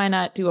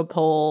do a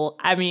poll?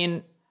 I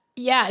mean,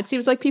 yeah, it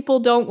seems like people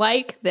don't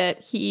like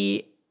that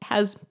he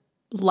has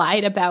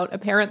lied about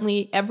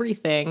apparently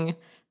everything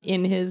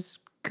in his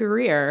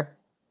career.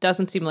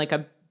 Doesn't seem like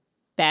a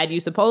bad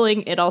use of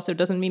polling. It also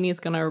doesn't mean he's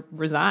going to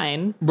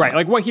resign. Right.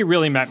 Like what he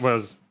really meant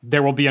was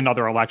there will be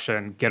another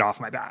election. Get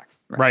off my back.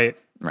 Right.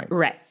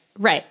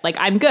 Right. Like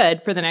I'm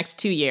good for the next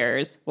 2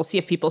 years. We'll see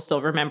if people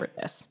still remember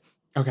this.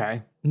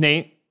 Okay.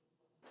 Nate?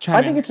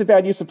 I think it's a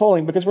bad use of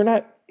polling because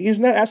he's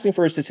not asking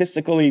for a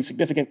statistically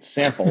significant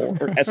sample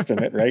or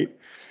estimate, right?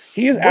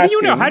 He is asking. Do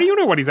you know? How do you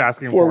know what he's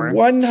asking for?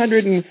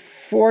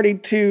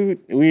 142,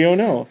 we don't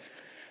know.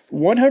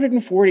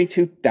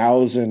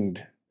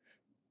 142,000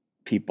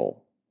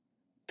 people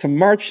to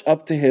march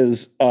up to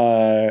his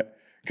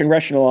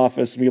congressional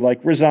office and be like,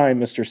 resign,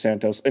 Mr.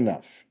 Santos,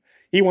 enough.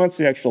 He wants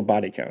the actual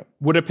body count.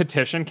 Would a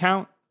petition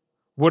count?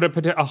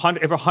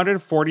 If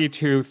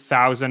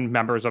 142,000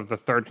 members of the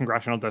 3rd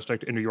congressional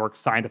district in New York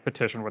signed a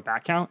petition, would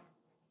that count?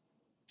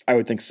 I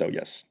would think so,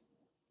 yes.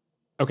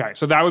 Okay,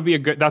 so that would be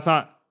that's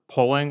not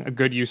polling, a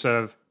good use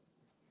of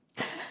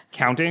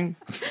counting.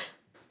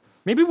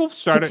 Maybe we'll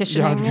start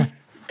petitioning.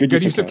 Good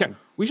use of counting.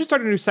 We should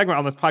start a new segment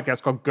on this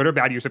podcast called Good or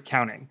Bad Use of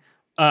Counting.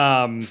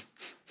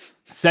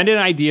 Send in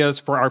ideas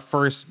for our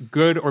first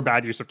good or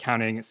bad use of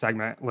counting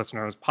segment,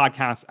 listeners,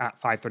 podcast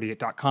at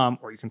 538.com,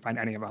 or you can find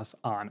any of us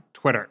on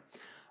Twitter.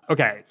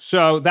 Okay,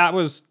 so that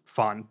was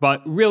fun,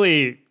 but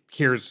really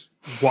here's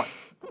what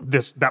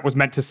this was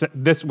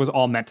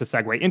all meant to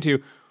segue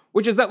into,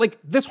 which is that, like,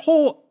 this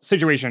whole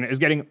situation is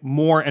getting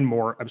more and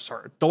more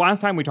absurd. The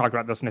last time we talked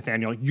about this,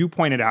 Nathaniel, you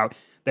pointed out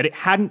that it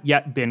hadn't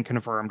yet been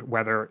confirmed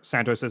whether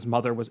Santos's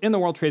mother was in the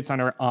World Trade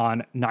Center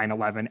on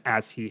 9/11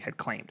 as he had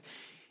claimed.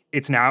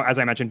 It's now, as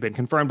I mentioned, been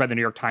confirmed by the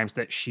New York Times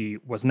that she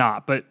was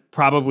not. But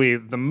probably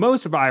the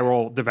most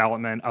viral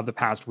development of the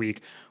past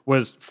week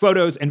was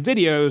photos and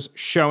videos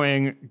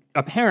showing,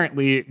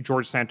 apparently,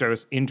 George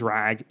Santos in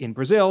drag in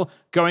Brazil,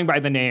 going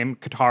by the name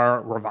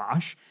Qatar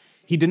Ravache.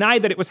 He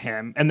denied that it was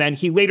him, and then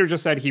he later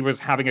just said he was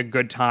having a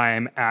good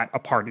time at a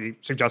party,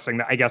 suggesting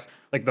that, I guess,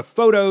 like, the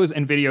photos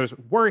and videos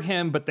were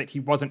him, but that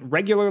he wasn't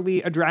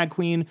regularly a drag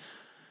queen.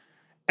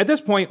 At this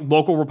point,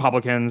 local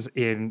Republicans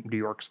in New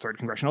York's 3rd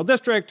Congressional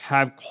District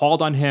have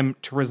called on him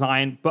to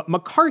resign, but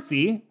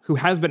McCarthy, who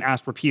has been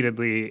asked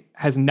repeatedly,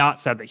 has not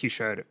said that he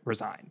should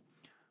resign.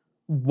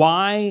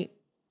 Why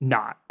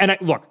not? And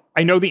look,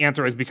 I know the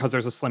answer is because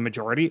there's a slim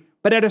majority,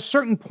 but at a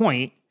certain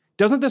point,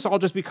 doesn't this all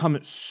just become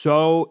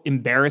so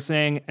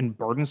embarrassing and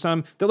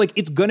burdensome that, like,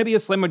 it's going to be a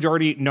slim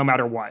majority no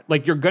matter what?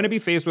 Like, you're going to be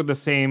faced with the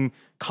same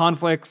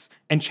conflicts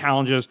and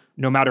challenges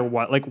no matter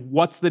what. Like,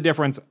 what's the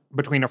difference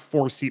between a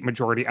 4-seat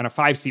majority and a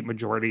 5-seat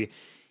majority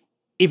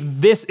if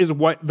this is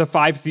what the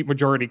 5-seat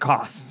majority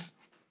costs?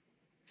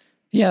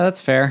 Yeah,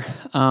 that's fair.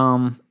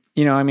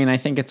 I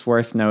think it's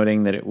worth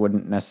noting that it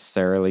wouldn't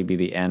necessarily be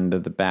the end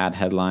of the bad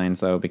headlines,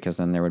 though, because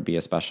then there would be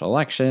a special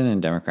election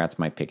and Democrats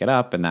might pick it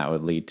up, and that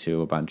would lead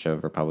to a bunch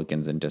of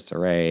Republicans in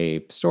disarray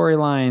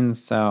storylines.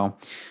 So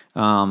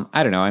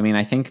I don't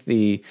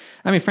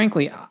know.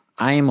 Frankly,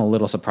 I am a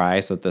little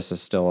surprised that this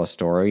is still a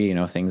story.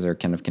 Things are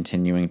kind of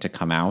continuing to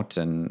come out.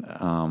 And,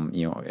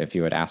 if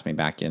you had asked me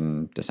back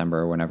in December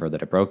or whenever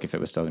that it broke, if it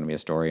was still going to be a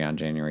story on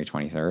January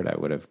 23rd, I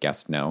would have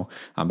guessed no.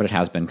 But it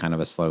has been kind of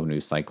a slow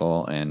news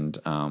cycle. And,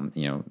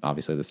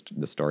 obviously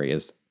the story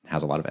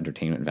has a lot of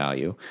entertainment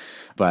value.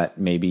 But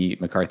maybe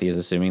McCarthy is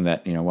assuming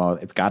that,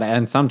 it's got to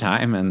end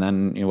sometime and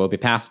then we'll be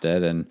past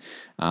it. And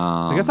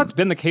I guess that's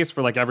been the case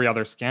for, like, every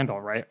other scandal,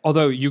 right?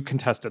 Although you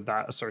contested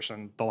that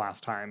assertion the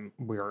last time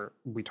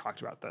we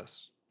talked about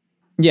this.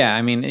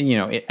 Yeah,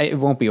 it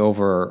won't be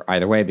over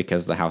either way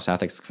because the House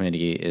Ethics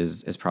Committee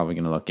is probably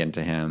going to look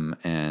into him,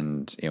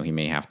 and he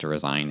may have to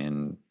resign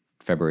in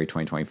February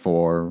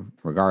 2024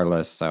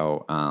 regardless.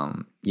 So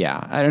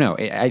I don't know.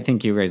 I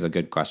think you raise a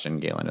good question,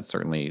 Galen. It's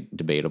certainly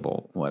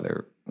debatable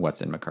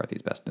what's in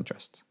McCarthy's best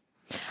interests.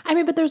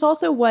 But there's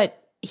also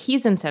what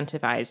he's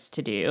incentivized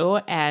to do,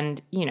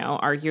 and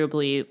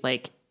arguably,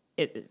 like,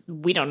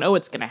 we don't know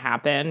what's going to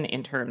happen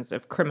in terms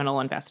of criminal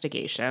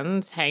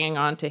investigations. Hanging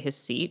on to his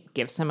seat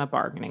gives him a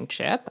bargaining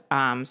chip.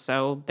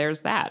 So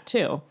there's that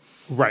too.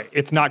 Right.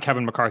 It's not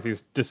Kevin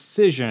McCarthy's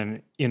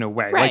decision in a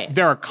way. Right. Like,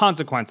 there are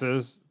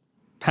consequences,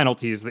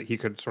 penalties that he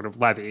could sort of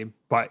levy,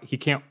 but he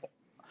can't.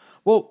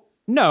 Well,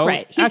 no.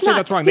 Right. That's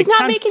wrong. He's they not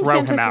can making throw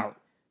Santos, him out.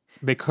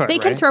 They could. They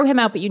can throw him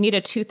out, but you need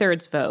a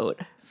 2/3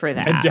 vote for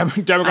that.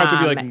 And Democrats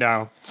would be like,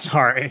 no,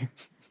 sorry.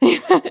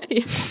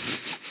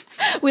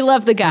 We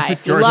love the guy.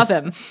 We love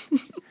him.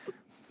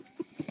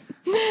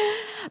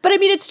 But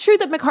it's true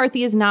that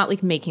McCarthy is not,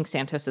 like, making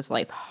Santos's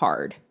life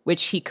hard,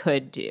 which he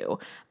could do.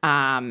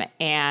 I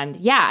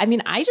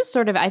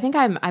think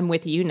I'm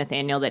with you,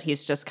 Nathaniel, that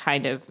he's just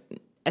kind of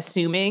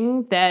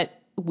assuming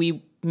that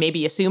we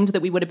maybe assumed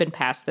that we would have been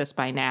past this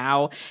by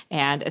now,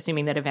 and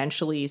assuming that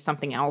eventually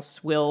something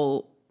else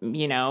will,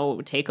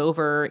 take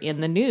over in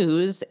the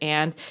news.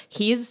 And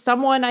he's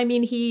someone,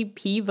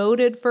 he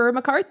voted for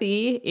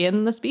McCarthy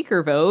in the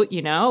speaker vote.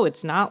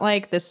 It's not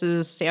like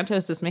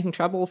Santos is making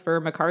trouble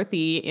for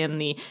McCarthy in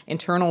the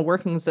internal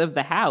workings of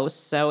the House.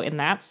 So in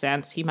that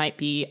sense, he might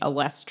be a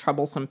less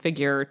troublesome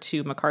figure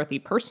to McCarthy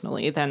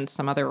personally than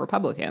some other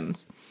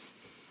Republicans.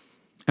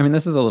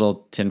 This is a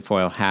little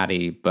tinfoil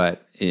hatty,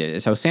 but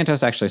so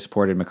Santos actually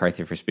supported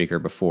McCarthy for speaker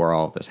before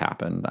all of this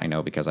happened. I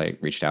know because I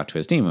reached out to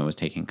his team and was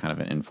taking kind of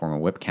an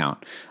informal whip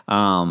count.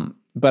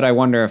 But I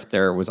wonder if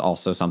there was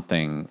also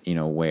something,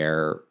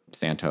 where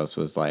Santos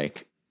was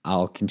like,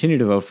 I'll continue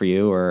to vote for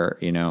you, or,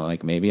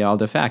 maybe I'll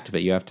defect,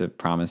 but you have to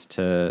promise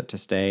to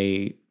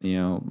stay,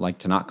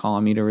 to not call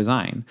on me to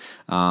resign.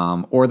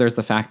 Or there's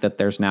the fact that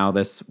there's now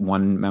this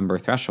 1-member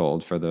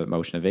threshold for the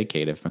motion to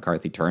vacate. If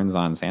McCarthy turns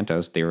on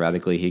Santos,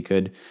 theoretically, he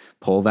could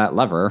pull that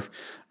lever.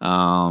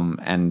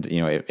 And,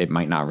 it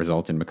might not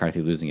result in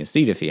McCarthy losing his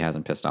seat if he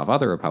hasn't pissed off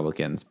other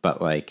Republicans. But,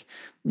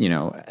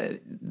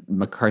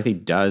 McCarthy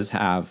does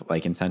have,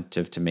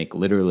 incentive to make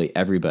literally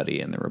everybody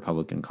in the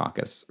Republican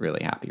caucus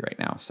really happy right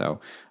now. So,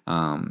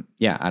 I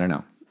don't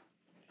know.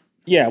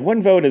 Yeah,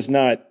 one vote is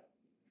not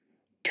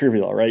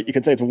trivial, right? You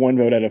could say it's one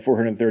vote out of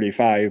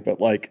 435, but,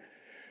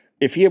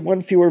 if he had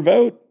one fewer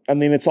vote,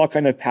 it's all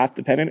kind of path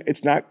dependent.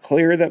 It's not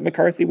clear that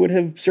McCarthy would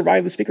have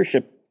survived the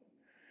speakership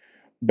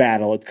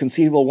battle. It's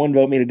conceivable one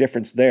vote made a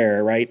difference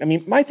there, right?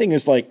 My thing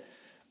is,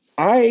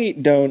 I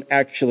don't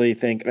actually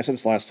think, and I said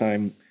this last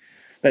time,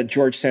 that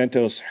George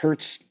Santos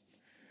hurts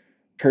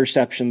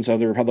perceptions of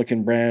the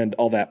Republican brand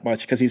all that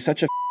much because he's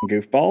such a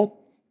goofball.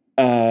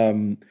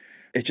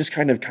 It's just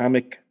kind of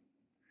comic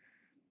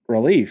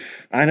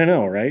relief. I don't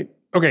know, right?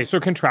 Okay, so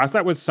contrast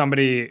that with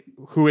somebody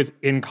who is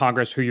in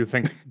Congress who you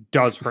think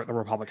does hurt the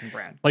Republican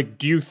brand. Like,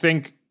 do you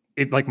think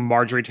it like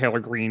Marjorie Taylor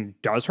Greene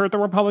does hurt the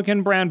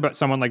Republican brand, but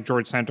someone like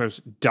George Santos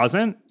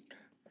doesn't?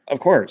 Of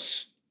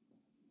course.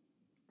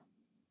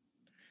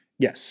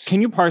 Yes.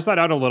 Can you parse that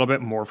out a little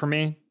bit more for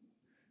me?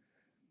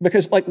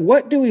 Because, like,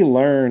 what do we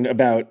learn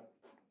about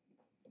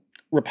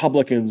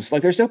Republicans?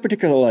 Like, there's no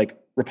particular, like,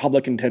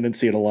 Republican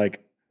tendency to,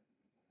 like,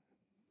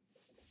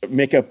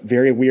 make up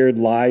very weird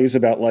lies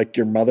about, like,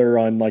 your mother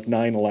on, like,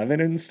 9/11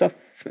 and stuff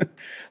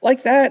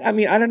like that. I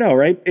mean, I don't know,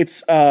 right?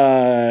 It's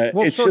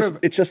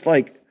just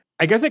like...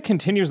 I guess it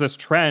continues this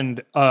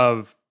trend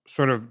of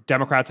sort of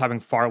Democrats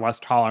having far less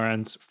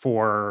tolerance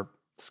for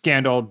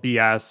scandal,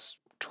 BS,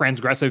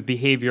 transgressive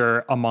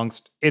behavior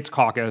amongst its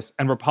caucus,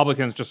 and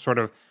Republicans just sort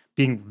of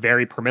being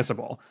very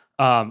permissible.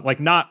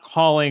 Like not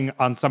calling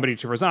on somebody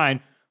to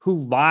resign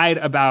who lied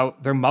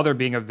about their mother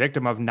being a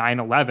victim of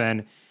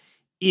 9/11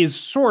 is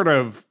sort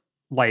of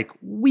like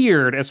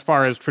weird as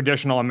far as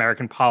traditional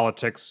American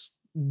politics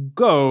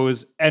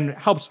goes and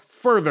helps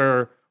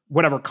further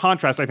whatever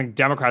contrast I think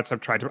Democrats have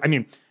tried to... I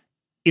mean,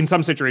 in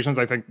some situations,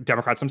 I think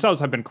Democrats themselves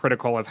have been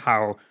critical of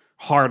how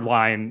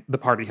hardline the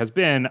party has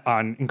been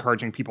on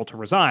encouraging people to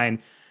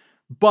resign,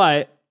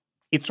 but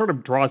it sort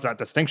of draws that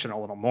distinction a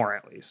little more,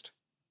 at least.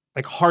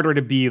 Like harder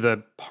to be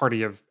the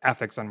party of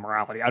ethics and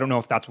morality. I don't know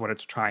if that's what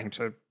it's trying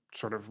to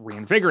sort of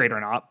reinvigorate or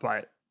not,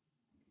 but...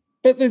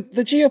 But the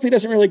GOP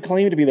doesn't really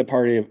claim to be the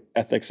party of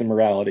ethics and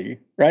morality,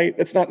 right?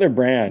 It's not their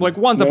brand. Like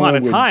once upon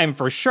a time,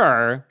 for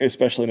sure.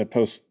 Especially in a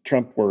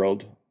post-Trump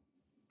world.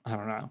 I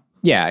don't know.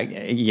 Yeah,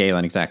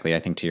 Galen, exactly.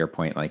 I think to your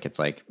point, like it's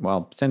like,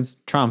 well, since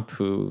Trump,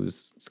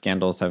 whose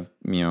scandals have,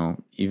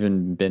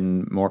 even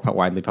been more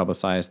widely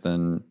publicized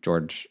than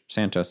George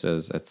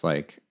Santos's, it's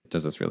like,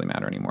 does this really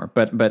matter anymore?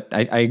 But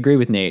I agree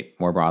with Nate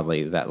more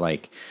broadly that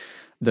like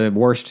the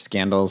worst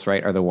scandals,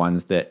 right, are the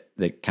ones that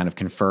kind of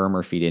confirm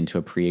or feed into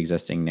a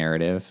pre-existing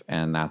narrative.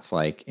 And that's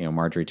like,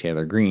 Marjorie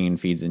Taylor Greene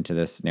feeds into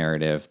this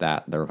narrative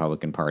that the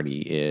Republican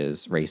Party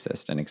is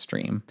racist and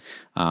extreme.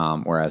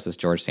 Whereas this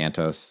George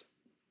Santos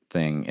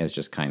thing is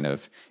just kind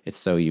of, it's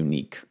so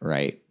unique,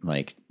 right?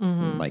 Like,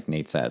 like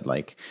Nate said,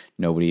 like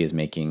nobody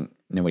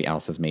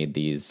else has made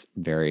these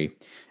very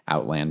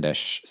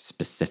outlandish,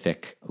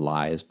 specific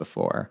lies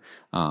before.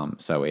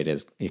 So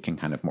it can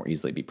kind of more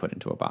easily be put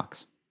into a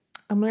box.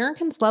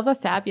 Americans love a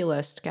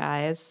fabulist,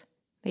 guys.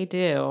 They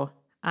do.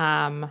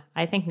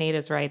 I think Nate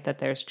is right that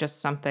there's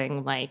just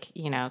something like,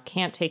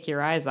 can't take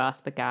your eyes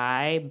off the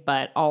guy,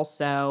 but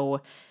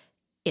also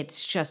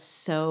it's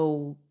just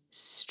so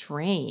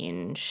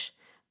strange.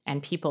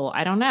 And people,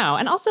 I don't know.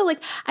 And also,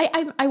 like,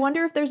 I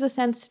wonder if there's a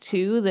sense,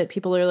 too, that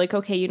people are like,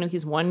 okay,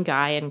 he's one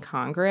guy in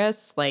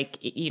Congress. Like,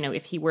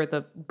 if he were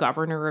the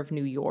governor of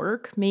New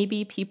York,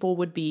 maybe people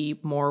would be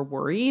more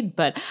worried.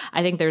 But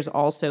I think there's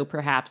also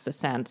perhaps a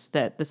sense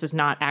that this is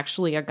not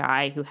actually a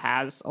guy who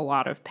has a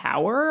lot of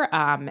power,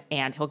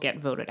 and he'll get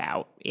voted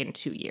out in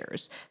 2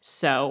 years.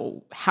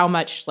 So how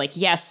much, like,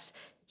 yes,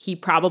 he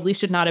probably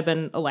should not have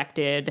been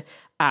elected.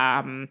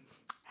 How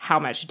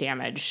much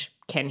damage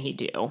can he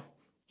do?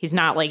 He's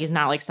not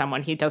like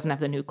someone, he doesn't have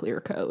the nuclear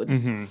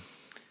codes.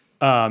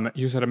 Mm-hmm.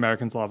 You said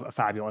Americans love a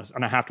fabulous,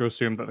 and I have to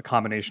assume that the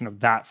combination of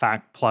that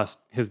fact plus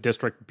his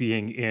district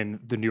being in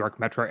the New York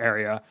metro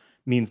area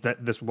means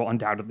that this will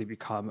undoubtedly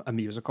become a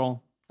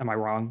musical. Am I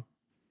wrong?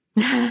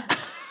 I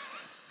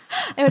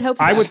would hope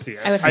so. I would see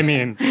it. I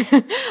mean...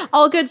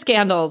 all good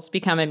scandals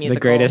become a musical.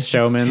 The Greatest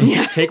Showman.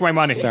 Take my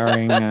money.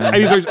 Starring... I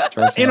mean,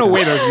 in a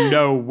way, there's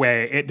no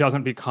way it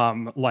doesn't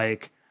become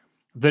like...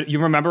 You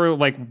remember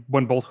like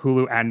when both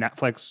Hulu and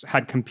Netflix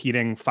had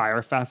competing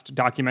Fyre Fest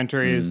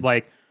documentaries?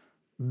 Like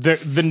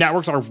the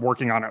networks are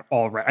working on it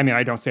already. I mean,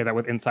 I don't say that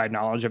with inside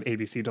knowledge of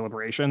ABC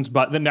deliberations,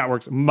 but the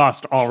networks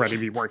must already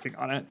be working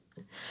on it.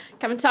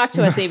 Come and talk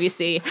to us,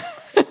 ABC.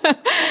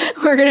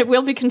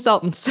 We'll be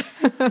consultants.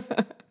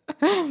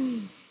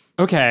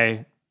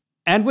 Okay.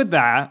 And with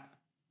that,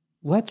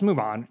 let's move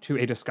on to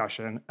a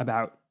discussion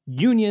about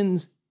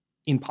unions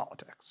in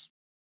politics.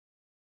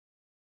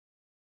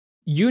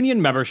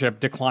 Union membership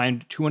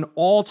declined to an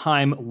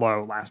all-time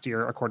low last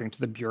year, according to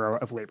the Bureau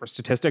of Labor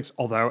Statistics.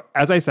 Although,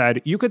 as I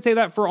said, you could say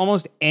that for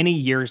almost any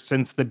year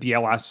since the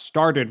BLS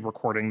started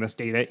recording this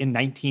data in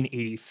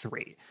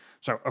 1983.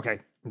 So, okay,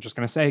 I'm just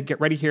going to say,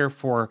 get ready here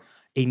for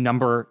a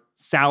number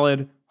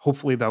salad.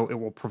 Hopefully, though, it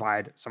will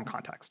provide some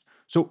context.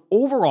 So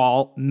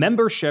overall,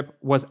 membership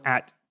was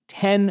at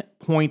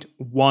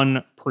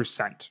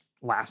 10.1%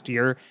 last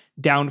year,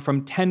 down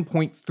from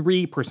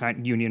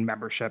 10.3% union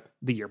membership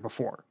the year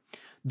before.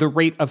 The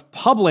rate of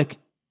public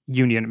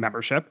union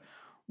membership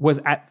was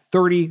at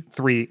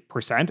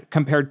 33%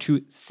 compared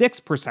to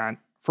 6%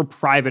 for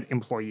private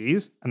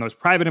employees, and those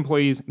private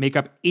employees make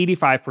up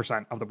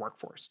 85% of the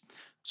workforce.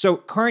 So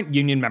current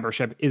union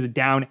membership is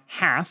down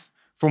half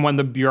from when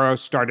the Bureau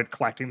started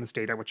collecting this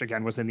data, which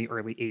again was in the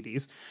early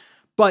 80s.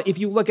 But if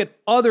you look at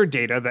other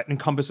data that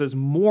encompasses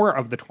more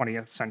of the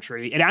 20th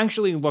century, it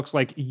actually looks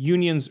like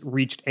unions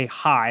reached a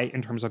high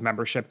in terms of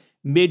membership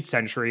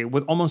mid-century,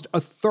 with almost a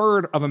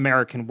third of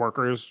American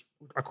workers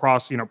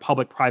across,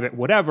 public, private,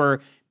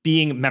 whatever,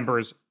 being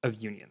members of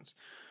unions.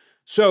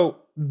 So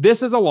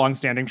this is a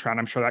longstanding trend.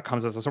 I'm sure that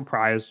comes as a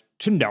surprise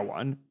to no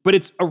one, but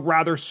it's a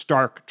rather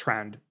stark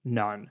trend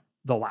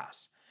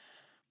nonetheless.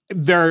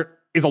 There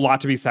is a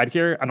lot to be said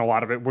here, and a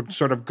lot of it would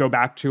sort of go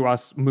back to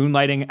us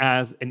moonlighting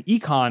as an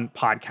econ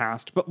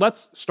podcast. But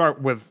let's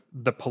start with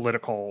the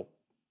political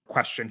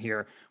question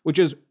here, which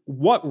is,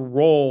 what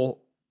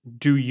role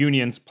do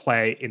unions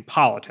play in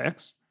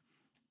politics?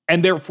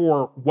 And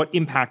therefore, what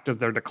impact does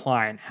their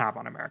decline have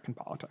on American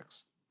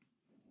politics?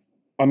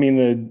 I mean,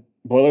 the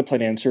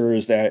boilerplate answer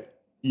is that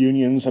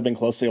unions have been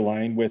closely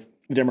aligned with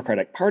the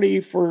Democratic Party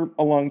for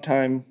a long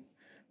time,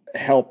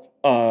 help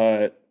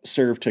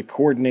serve to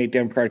coordinate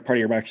Democratic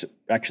Party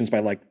actions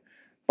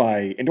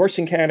by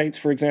endorsing candidates,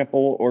 for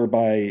example, or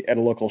by, at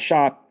a local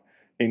shop,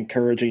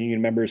 encouraging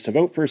union members to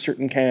vote for a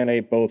certain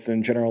candidate, both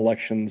in general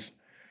elections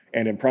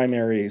and in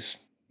primaries.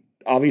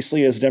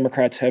 Obviously, as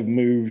Democrats have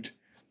moved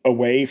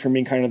away from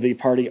being kind of the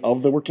party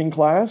of the working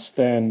class,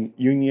 then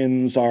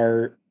unions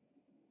are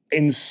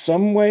in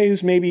some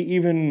ways maybe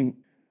even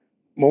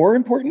more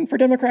important for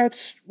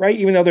Democrats, right?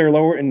 Even though they're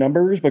lower in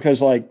numbers,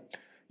 because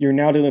you're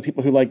now dealing with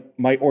people who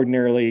might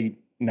ordinarily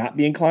not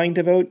be inclined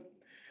to vote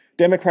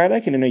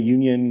Democratic, and in a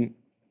union,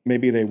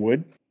 maybe they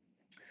would.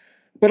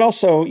 But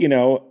also,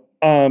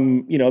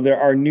 there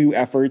are new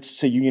efforts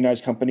to unionize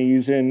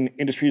companies in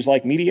industries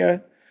like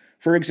media,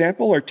 for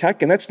example, or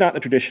tech, and that's not the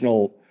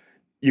traditional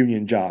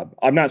union job.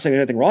 I'm not saying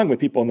there's anything wrong with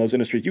people in those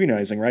industries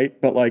unionizing, right?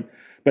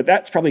 But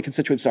that's probably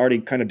constituents already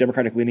kind of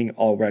Democratic leaning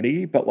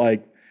already. But I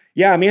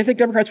think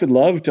Democrats would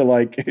love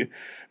to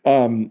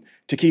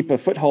to keep a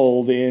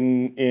foothold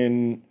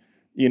in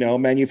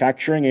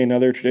manufacturing and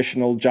other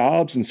traditional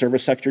jobs, and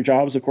service sector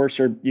jobs, of course,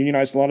 are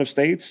unionized in a lot of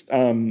states.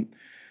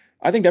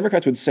 I think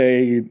Democrats would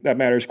say that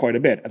matters quite a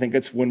bit. I think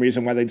that's one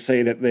reason why they'd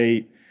say that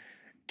they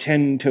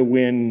tend to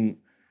win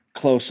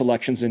close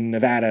elections in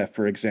Nevada,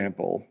 for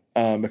example,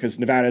 because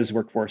Nevada's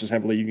workforce is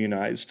heavily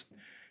unionized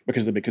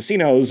because of the big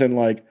casinos, and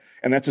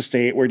that's a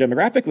state where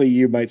demographically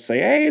you might say,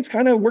 hey, it's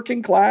kind of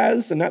working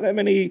class and not that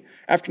many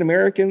African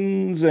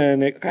Americans,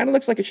 and it kind of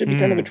looks like it should be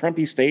kind of a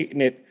Trumpy state,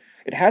 and it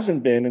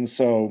hasn't been, and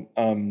so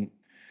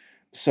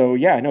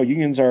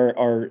unions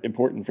are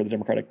important for the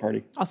Democratic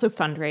Party. Also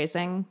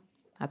fundraising,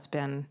 that's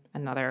been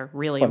another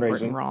really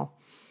important role.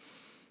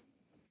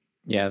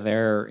 Yeah,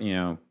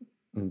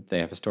 they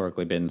have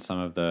historically been some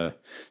of the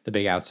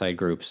big outside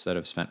groups that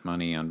have spent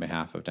money on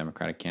behalf of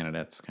Democratic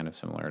candidates, kind of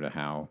similar to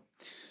how,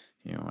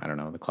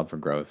 the Club for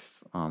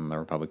Growth on the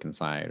Republican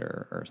side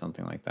or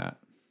something like that.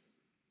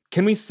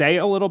 Can we say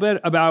a little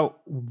bit about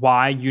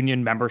why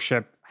union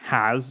membership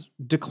has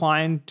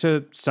declined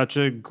to such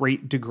a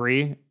great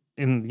degree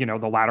in,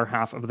 the latter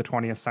half of the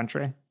 20th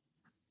century?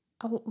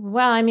 Oh,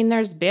 well, I mean,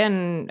 there's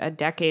been a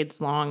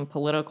decades-long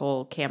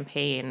political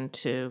campaign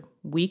to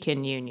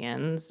weaken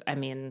unions. I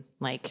mean,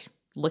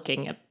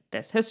 looking at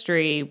this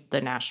history,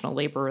 the National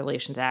Labor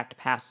Relations Act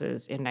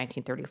passes in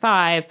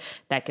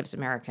 1935. That gives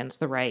Americans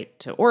the right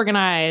to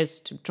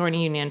organize, to join a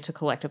union, to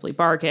collectively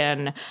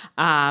bargain.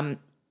 The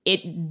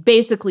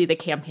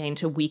campaign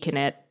to weaken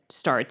it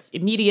starts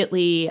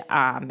immediately,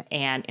 and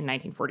in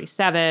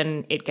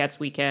 1947, it gets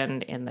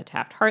weakened in the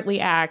Taft-Hartley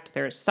Act.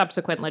 There's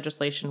subsequent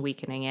legislation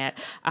weakening it.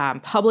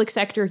 Public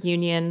sector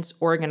unions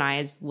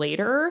organize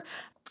later,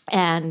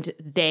 and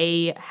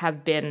they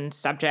have been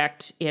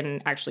subject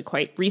in actually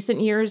quite recent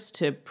years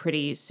to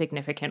pretty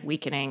significant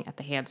weakening at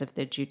the hands of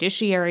the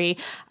judiciary.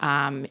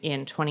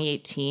 In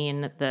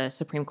 2018, the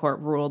Supreme Court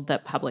ruled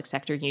that public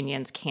sector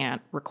unions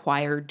can't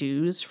require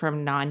dues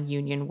from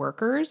non-union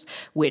workers,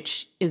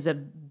 which is a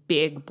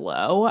big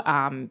blow,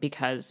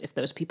 because if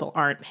those people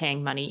aren't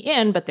paying money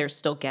in, but they're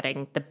still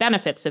getting the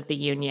benefits of the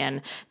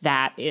union,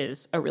 that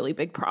is a really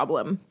big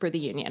problem for the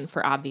union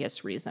for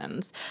obvious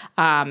reasons.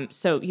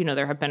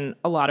 There have been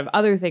a lot of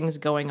other things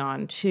going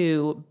on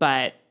too,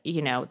 but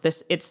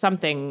it's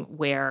something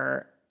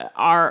where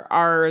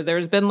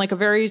there's been a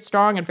very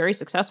strong and very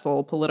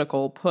successful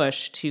political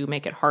push to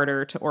make it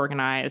harder to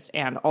organize,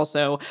 and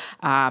also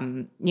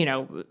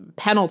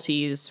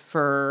penalties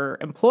for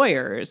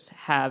employers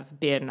have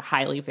been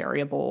highly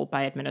variable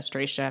by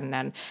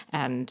administration,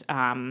 and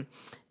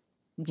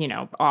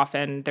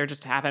often there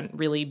just haven't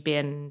really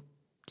been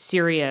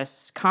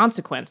serious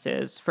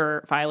consequences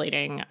for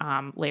violating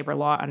labor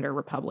law under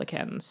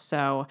Republicans.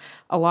 So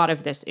a lot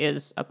of this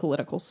is a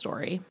political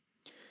story.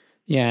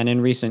 Yeah, and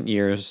in recent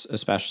years,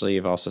 especially,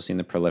 you've also seen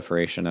the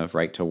proliferation of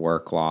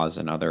right-to-work laws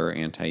and other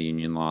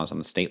anti-union laws on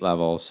the state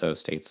level. So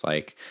states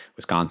like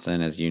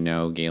Wisconsin, as you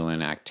know,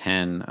 Galen Act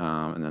 10,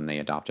 and then they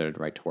adopted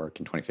right-to-work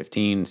in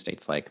 2015.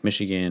 States like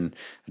Michigan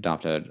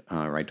adopted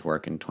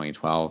right-to-work in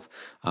 2012.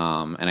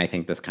 And I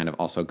think this kind of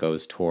also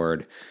goes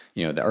toward,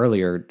 the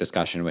earlier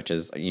discussion, which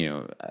is,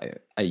 I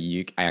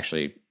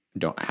actually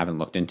haven't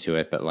looked into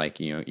it, but like,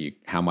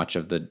 how much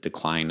of the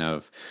decline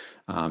of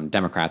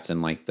Democrats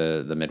in like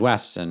the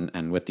Midwest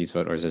and with these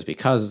voters is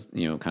because,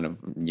 kind of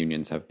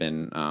unions have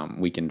been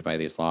weakened by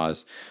these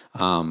laws.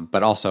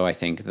 But also I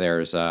think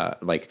there's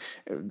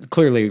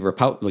clearly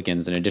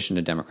Republicans, in addition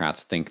to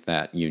Democrats, think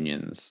that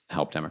unions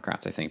help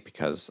Democrats, I think,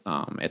 because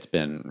it's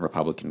been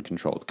Republican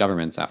controlled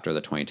governments after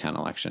the 2010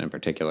 election in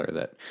particular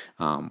that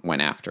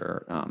went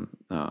after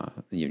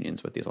the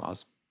unions with these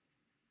laws.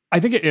 I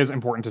think it is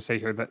important to say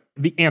here that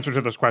the answer to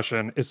this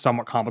question is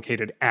somewhat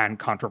complicated and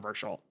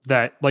controversial.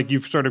 That, like,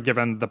 you've sort of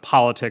given the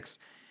politics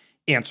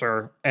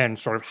answer and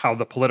sort of how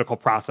the political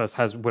process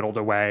has whittled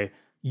away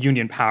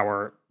union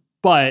power.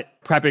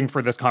 But prepping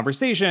for this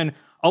conversation,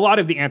 a lot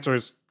of the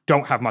answers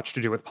don't have much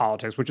to do with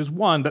politics, which is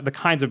one, that the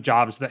kinds of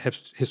jobs that have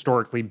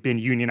historically been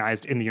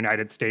unionized in the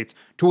United States,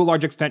 to a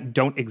large extent,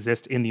 don't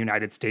exist in the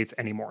United States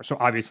anymore. So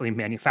obviously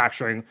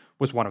manufacturing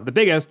was one of the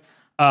biggest.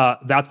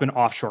 That's been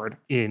offshored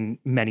in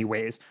many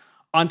ways.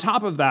 On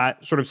top of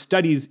that, sort of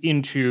studies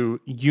into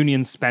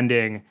union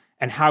spending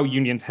and how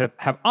unions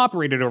have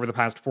operated over the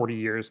past 40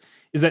 years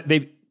is that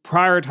they've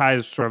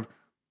prioritized sort of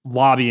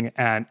lobbying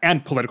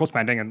and political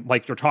spending, and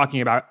like you're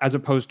talking about, as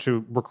opposed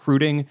to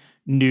recruiting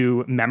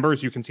new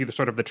members. You can see the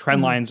sort of the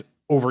trend lines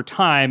over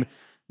time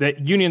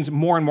that unions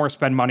more and more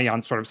spend money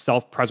on sort of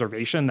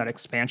self-preservation than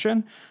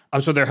expansion.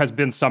 So there has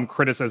been some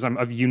criticism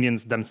of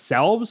unions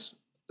themselves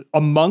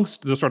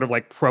amongst the sort of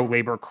like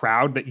pro-labor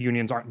crowd that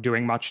unions aren't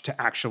doing much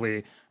to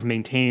actually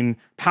maintain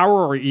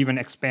power or even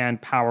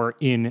expand power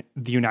in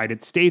the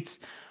United States.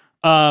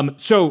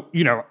 So,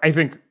 I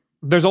think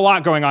there's a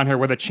lot going on here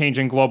with a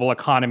changing global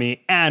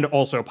economy and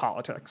also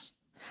politics.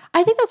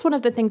 I think that's one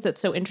of the things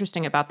that's so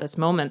interesting about this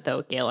moment,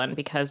 though, Galen,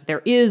 because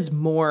there is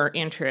more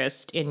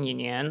interest in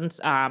unions.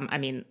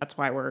 That's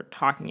why we're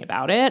talking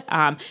about it.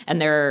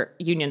 And their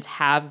unions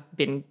have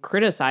been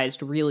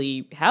criticized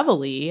really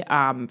heavily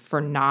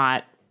for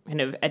not kind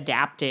of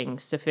adapting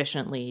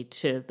sufficiently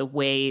to the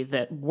way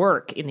that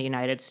work in the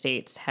United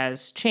States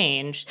has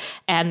changed.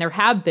 And there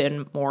have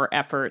been more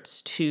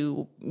efforts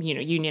to,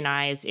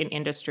 unionize in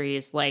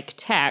industries like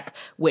tech,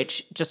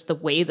 which just the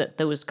way that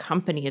those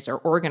companies are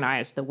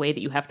organized, the way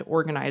that you have to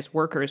organize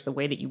workers, the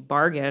way that you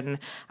bargain,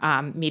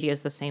 media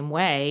is the same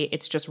way.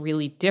 It's just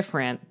really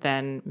different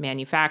than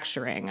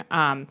manufacturing.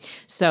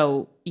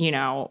 So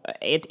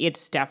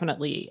it's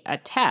definitely a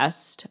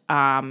test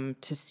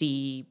to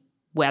see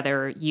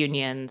whether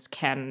unions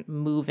can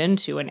move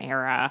into an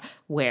era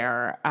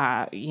where,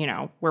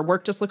 where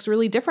work just looks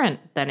really different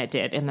than it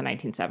did in the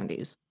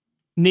 1970s.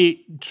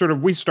 Nate,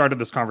 we started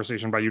this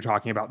conversation by you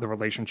talking about the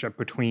relationship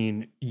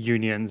between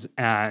unions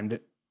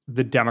and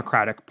the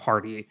Democratic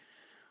Party,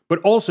 but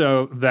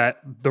also that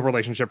the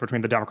relationship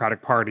between the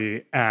Democratic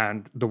Party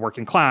and the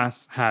working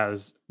class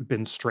has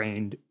been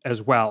strained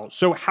as well.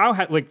 So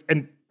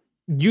and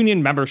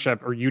union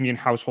membership or union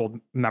household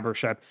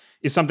membership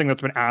is something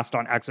that's been asked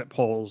on exit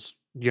polls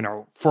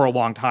for a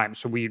long time.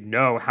 So we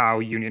know how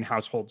union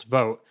households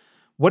vote.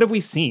 What have we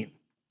seen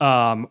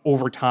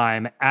over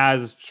time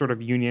as sort of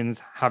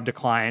unions have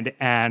declined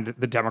and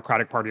the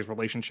Democratic Party's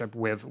relationship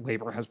with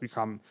labor has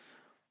become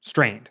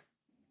strained?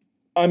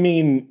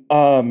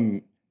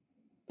 So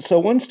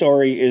one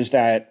story is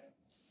that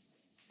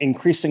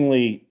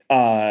increasingly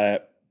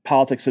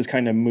politics has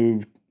kind of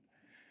moved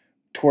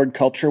toward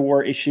culture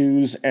war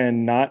issues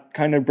and not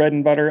kind of bread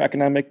and butter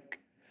economic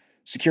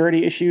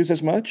security issues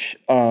as much.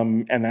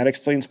 And that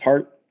explains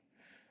part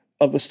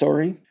of the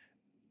story.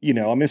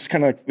 This is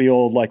kind of like the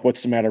old,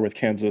 what's the matter with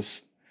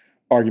Kansas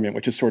argument,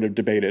 which is sort of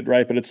debated,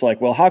 right? But it's like,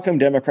 well, how come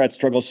Democrats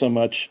struggle so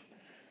much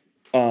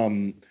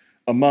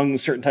among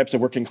certain types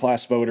of working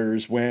class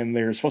voters when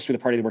they're supposed to be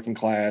the party of the working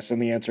class?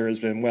 And the answer has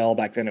been, well,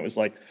 back then it was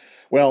like,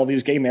 well,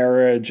 these gay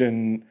marriage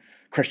and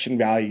Christian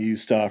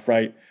values stuff,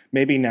 right?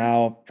 Maybe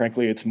now,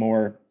 frankly, it's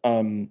more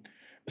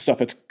stuff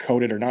that's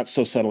coded or not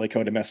so subtly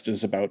coded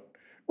messages about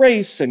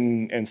race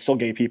and still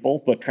gay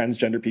people, but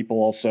transgender people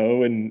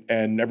also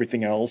and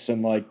everything else.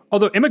 And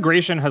although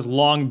immigration has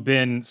long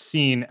been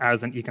seen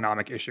as an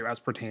economic issue as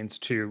pertains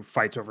to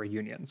fights over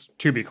unions,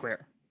 to be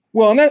clear.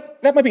 Well, and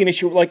that might be an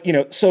issue.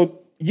 So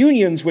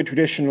unions would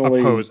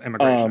traditionally oppose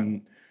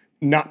immigration,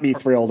 not be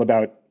thrilled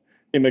about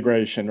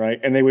immigration, right?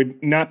 And they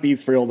would not be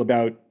thrilled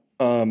about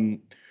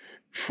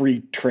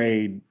free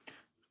trade.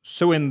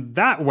 So in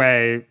that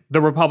way, the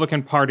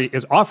Republican Party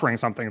is offering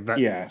something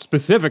that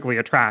specifically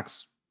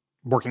attracts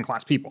working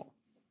class people.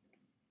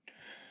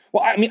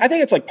 Well, I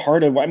think it's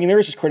part of, there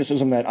is this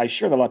criticism that I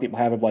share that a lot of people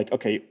have of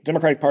okay,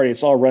 Democratic Party,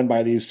 it's all run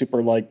by these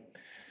super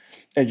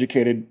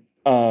educated,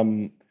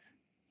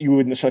 you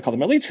wouldn't necessarily call them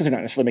elites because they're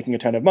not necessarily making a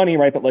ton of money,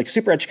 right? But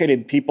super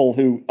educated people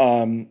who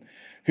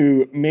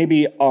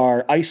maybe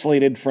are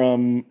isolated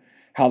from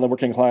how the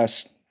working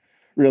class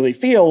really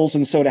feels.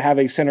 And so to have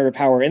a center of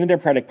power in the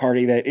Democratic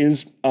Party that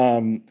is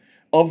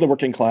of the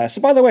working class.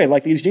 So by the way,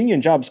 these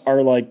union jobs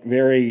are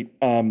very,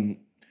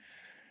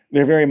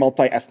 they're very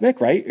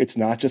multi-ethnic, right? It's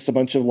not just a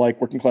bunch of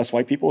working class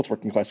white people. It's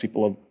working class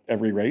people of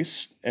every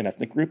race and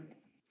ethnic group.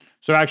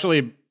 So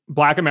actually,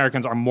 Black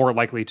Americans are more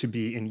likely to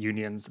be in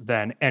unions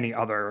than any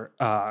other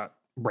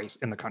race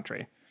in the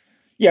country.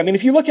 Yeah, I mean,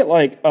 if you look at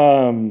like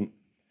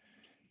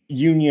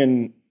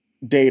union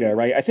data,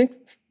 right? I think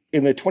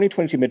in the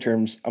 2022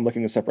 midterms, I'm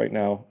looking this up right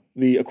now,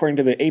 according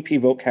to the AP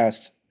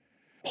VoteCast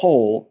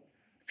poll,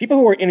 people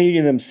who are in a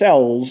union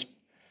themselves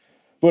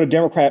voted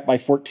Democrat by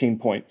 14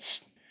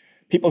 points.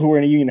 People who were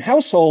in a union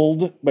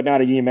household, but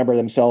not a union member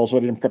themselves,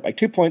 voted Democrat by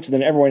 2 points, and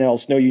then everyone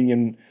else, no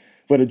union,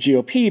 voted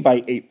GOP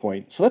by 8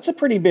 points. So that's a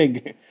pretty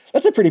big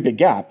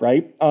gap,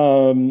 right?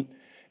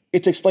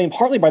 It's explained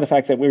partly by the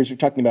fact that we were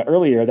talking about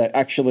earlier that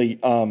actually,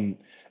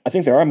 I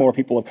think there are more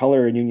people of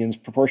color in unions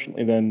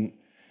proportionately than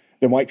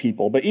white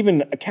people. But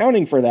even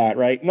accounting for that,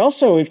 right? And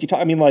also, if you talk,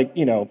 I mean, like,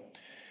 you know,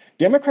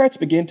 Democrats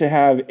begin to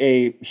have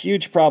a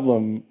huge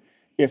problem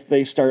if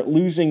they start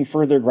losing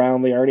further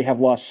ground. They already have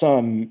lost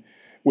some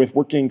with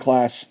working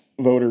class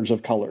voters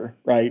of color,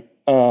 right?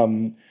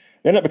 Then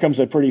it becomes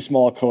a pretty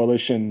small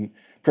coalition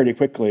pretty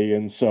quickly.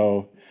 And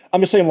so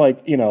I'm just saying,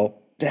 like, you know,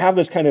 to have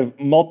this kind of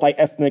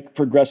multi-ethnic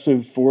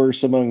progressive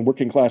force among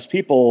working class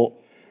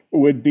people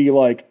would be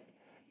like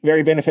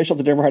very beneficial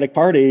to the Democratic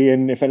Party.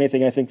 And if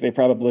anything, I think they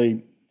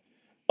probably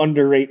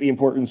underrate the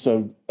importance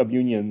of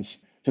unions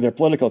to their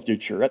political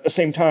future. At the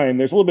same time,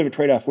 there's a little bit of a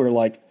trade-off where,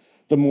 like,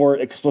 the more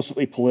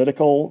explicitly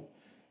political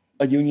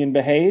a union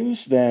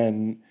behaves,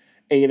 then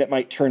A, that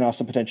might turn off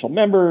some potential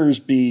members,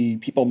 B,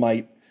 people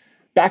might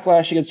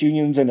backlash against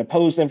unions and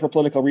oppose them for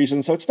political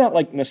reasons. So it's not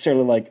like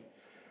necessarily like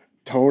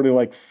totally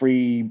like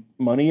free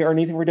money or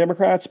anything for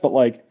Democrats, but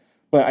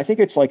I think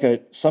it's like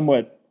a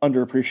somewhat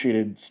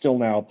underappreciated still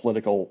now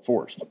political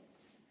force.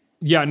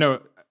 Yeah,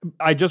 no,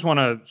 I just want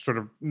to sort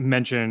of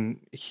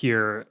mention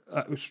here,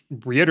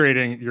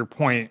 reiterating your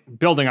point,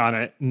 building on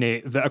it,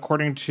 Nate, that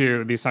according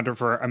to the Center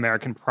for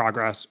American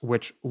Progress,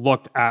 which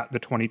looked at the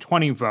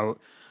 2020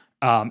 vote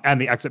and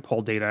the exit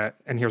poll data,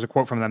 and here's a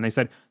quote from them. They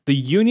said, "The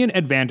union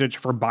advantage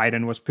for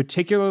Biden was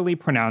particularly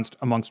pronounced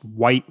amongst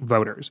white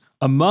voters,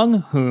 among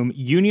whom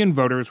union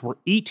voters were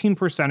 18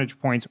 percentage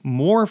points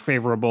more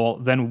favorable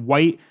than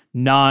white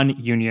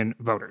non-union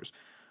voters,"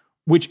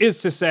 which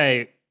is to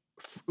say,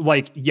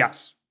 like,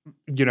 yes,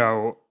 you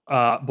know,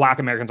 Black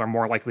Americans are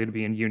more likely to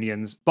be in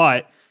unions,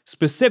 but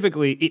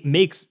specifically,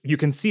 you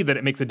can see that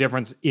it makes a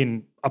difference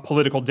in a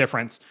political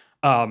difference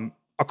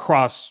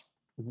across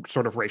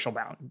sort of racial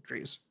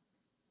boundaries.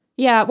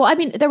 Yeah, well, I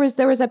mean, there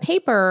was a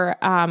paper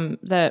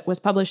that was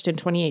published in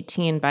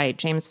 2018 by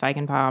James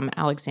Feigenbaum,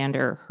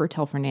 Alexander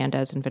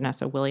Hertel-Fernandez, and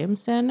Vanessa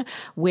Williamson,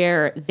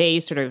 where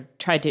they sort of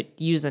tried to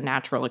use a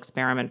natural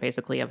experiment,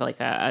 basically, of like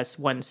a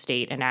one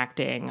state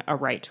enacting a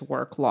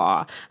right-to-work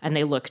law, and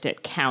they looked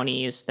at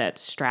counties that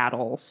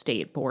straddle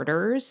state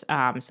borders.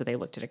 So they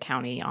looked at a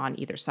county on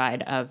either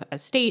side of a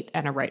state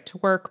and a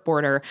right-to-work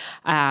border,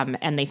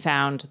 and they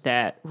found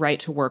that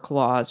right-to-work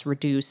laws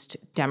reduced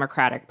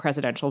Democratic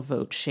presidential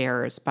vote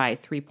shares by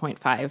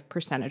 3.5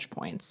 percentage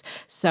points.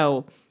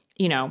 So,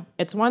 you know,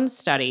 it's one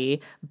study,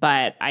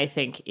 but I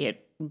think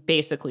it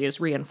basically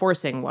is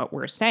reinforcing what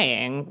we're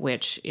saying,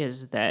 which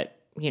is that,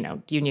 you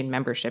know, union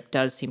membership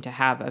does seem to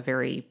have a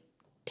very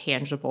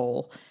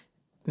tangible,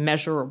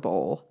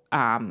 measurable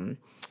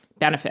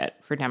benefit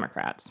for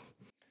Democrats.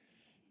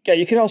 Yeah,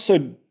 you can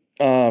also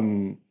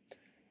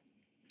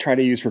try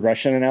to use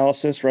regression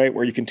analysis, right?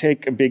 Where you can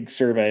take a big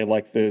survey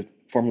like the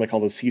formerly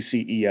called the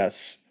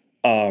CCES,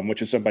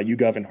 which is done by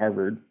YouGov and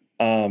Harvard.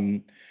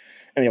 And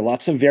they have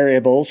lots of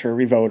variables for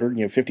every voter,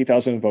 you know,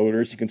 50,000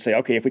 voters. You can say,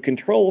 okay, if we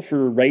control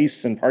for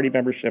race and party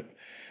membership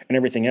and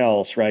everything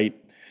else, right,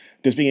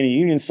 does being in a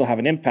union still have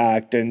an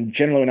impact? And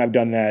generally when I've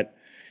done that,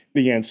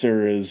 the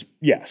answer is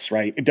yes,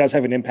 right? It does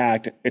have an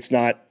impact. It's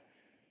not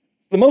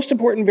the most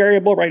important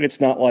variable, right?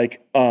 It's not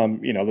like,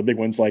 you know, the big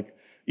ones like,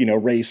 you know,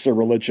 race or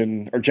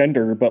religion or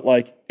gender, but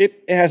like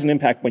it has an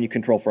impact when you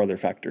control for other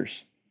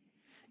factors.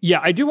 Yeah,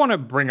 I do want to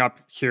bring up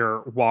here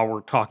while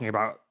we're talking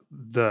about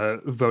the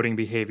voting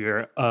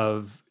behavior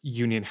of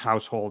union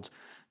households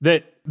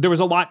that there was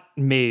a lot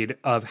made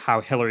of how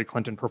Hillary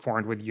Clinton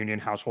performed with union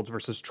households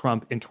versus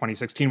Trump in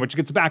 2016, which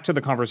gets back to the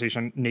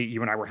conversation, Nate,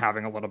 you and I were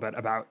having a little bit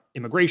about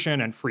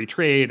immigration and free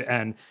trade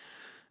and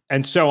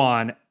so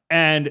on.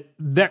 And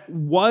that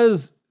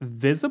was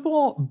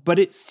visible, but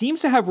it seems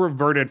to have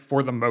reverted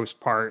for the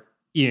most part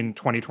in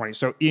 2020.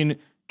 So in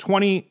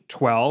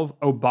 2012,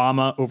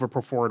 Obama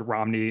overperformed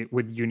Romney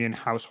with union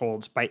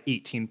households by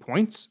 18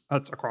 points.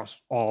 That's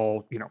across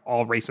all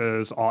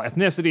races, all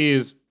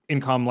ethnicities,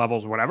 income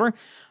levels, whatever.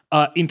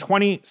 In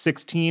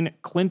 2016,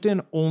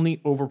 Clinton only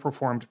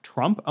overperformed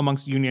Trump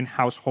amongst union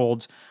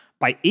households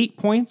by 8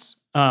 points.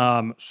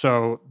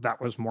 So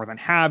that was more than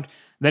halved.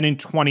 Then in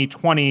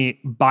 2020,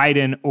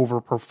 Biden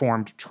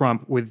overperformed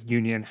Trump with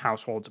union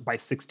households by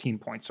 16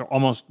 points. So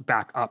almost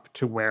back up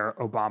to where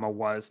Obama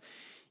was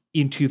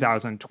in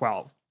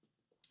 2012.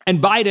 And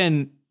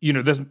Biden, you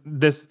know,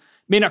 this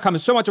may not come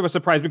as so much of a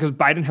surprise because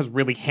Biden has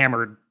really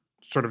hammered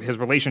sort of his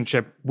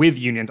relationship with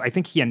unions. I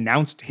think he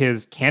announced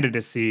his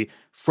candidacy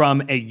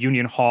from a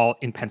union hall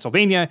in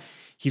Pennsylvania.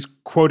 He's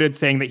quoted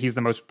saying that he's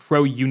the most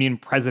pro-union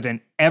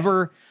president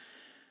ever.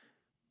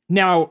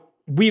 Now,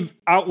 we've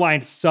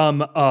outlined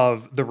some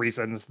of the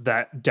reasons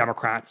that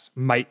Democrats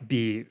might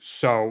be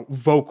so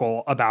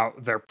vocal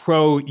about their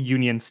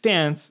pro-union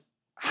stance.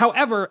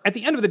 However, at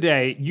the end of the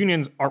day,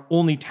 unions are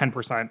only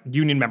 10%.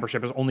 Union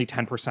membership is only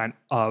 10%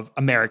 of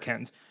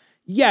Americans.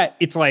 Yet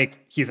it's like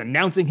he's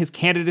announcing his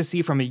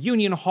candidacy from a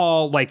union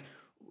hall. Like,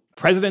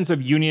 presidents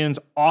of unions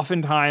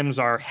oftentimes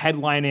are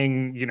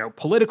headlining,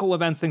 political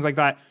events, things like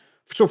that.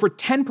 So for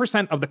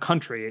 10% of the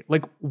country,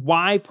 like,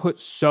 why put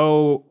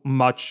so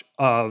much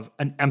of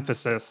an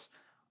emphasis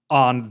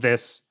on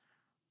this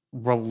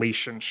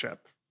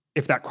relationship,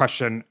 if that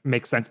question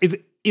makes sense?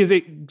 Is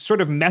it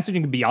sort of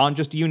messaging beyond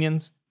just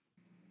unions?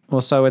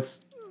 Well, so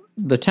it's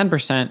the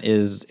 10%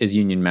 is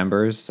union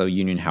members, so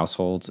union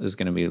households is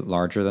going to be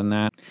larger than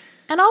that.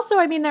 And also,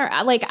 I mean, they're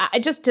like,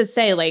 just to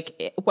say,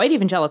 like, white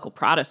evangelical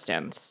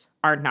Protestants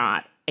are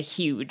not a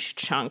huge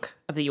chunk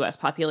of the U.S.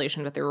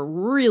 population, but they're a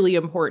really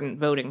important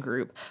voting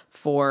group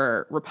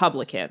for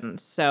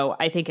Republicans. So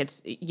I think it's,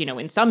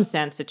 in some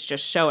sense, it's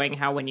just showing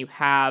how when you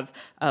have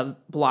a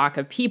block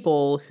of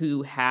people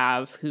who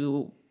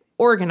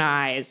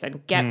organize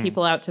and get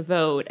people out to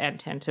vote and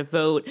tend to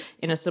vote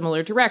in a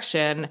similar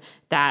direction,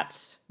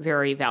 that's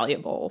very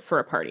valuable for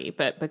a party.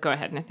 But go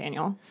ahead,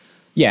 Nathaniel.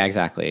 Yeah,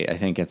 exactly. I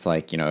think it's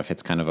like, if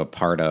it's kind of a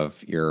part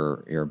of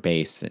your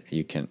base,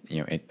 you can,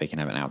 they can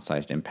have an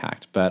outsized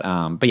impact. But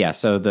yeah,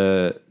 so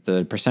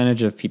the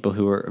percentage of people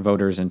who were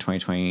voters in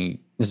 2020,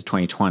 this is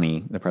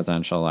 2020, the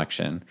presidential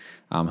election,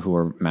 who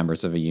were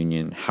members of a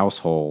union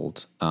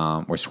household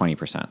was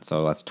 20%.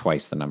 So that's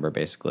twice the number,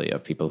 basically,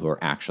 of people who are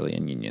actually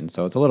in unions.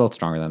 So it's a little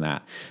stronger than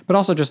that. But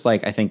also just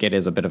like, I think it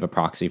is a bit of a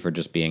proxy for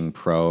just being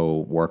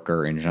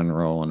pro-worker in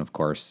general. And of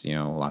course,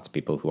 lots of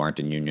people who aren't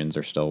in unions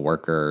are still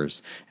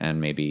workers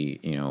and maybe,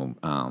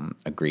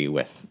 agree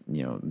with,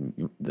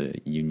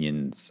 the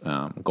union's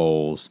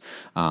goals.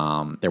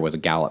 There was a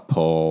Gallup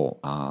poll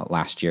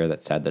last year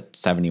that said that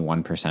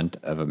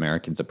 71% of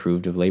Americans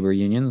approved of labor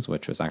unions,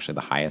 which was actually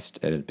the highest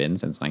it had been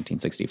since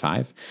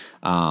 1965.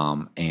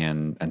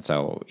 And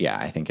so, yeah,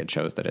 I think it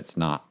shows that it's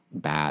not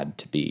bad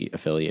to be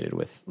affiliated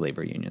with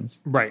labor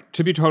unions. Right.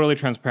 To be totally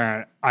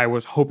transparent, I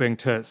was hoping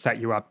to set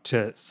you up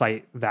to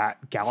cite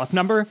that Gallup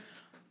number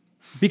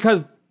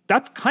because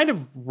that's kind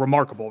of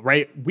remarkable,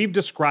 right? We've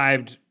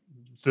described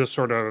the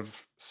sort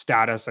of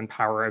status and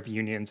power of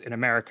unions in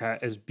America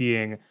as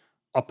being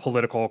a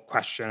political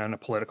question and a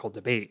political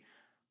debate.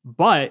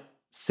 But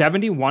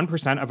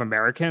 71% of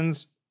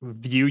Americans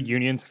view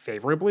unions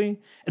favorably.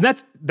 And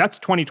that's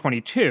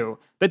 2022.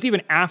 That's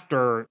even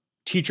after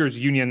teachers'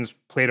 unions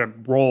played a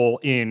role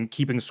in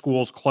keeping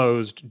schools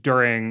closed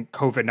during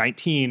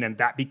COVID-19, and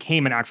that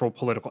became an actual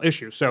political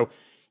issue. So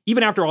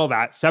even after all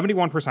that,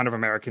 71% of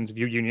Americans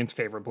view unions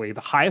favorably,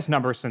 the highest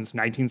number since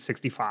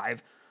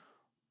 1965.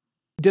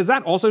 Does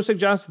that also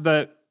suggest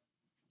that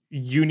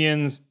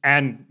unions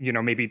and,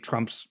 maybe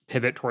Trump's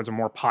pivot towards a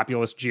more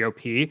populist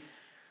GOP,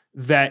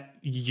 that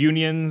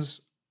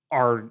unions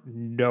are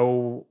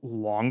no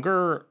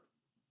longer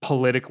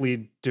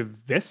politically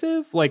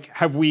divisive? Like,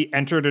 have we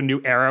entered a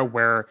new era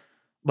where,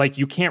 like,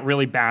 you can't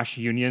really bash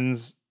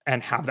unions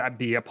and have that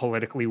be a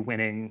politically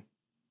winning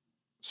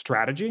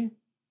strategy?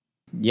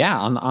 Yeah,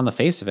 on the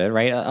face of it,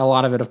 right? A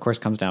lot of it, of course,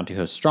 comes down to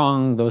how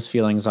strong those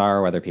feelings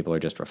are, whether people are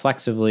just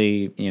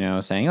reflexively,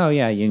 saying, oh,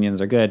 yeah,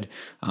 unions are good,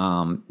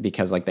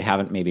 because, like, they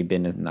haven't maybe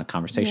been in the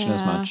conversation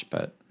as much.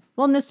 But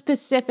well, in the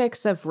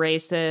specifics of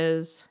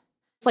races,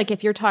 like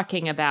if you're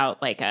talking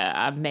about like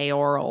a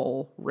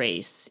mayoral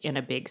race in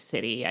a big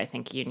city, I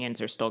think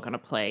unions are still going to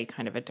play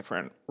kind of a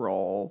different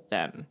role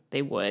than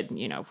they would,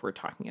 if we're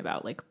talking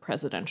about like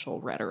presidential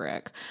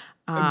rhetoric.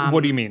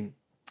 What do you mean?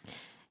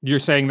 You're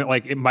saying that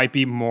like it might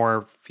be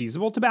more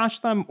feasible to bash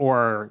them,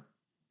 or?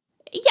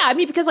 Yeah, I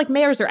mean, because like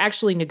mayors are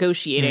actually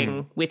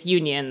negotiating with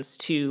unions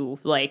to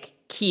like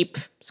keep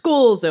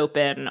schools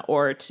open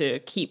or to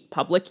keep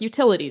public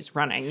utilities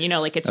running.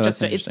 Like it's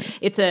just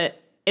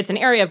it's an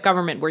area of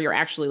government where you're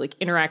actually like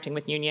interacting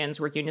with unions,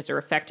 where unions are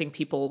affecting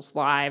people's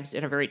lives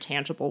in a very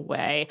tangible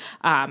way.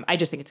 I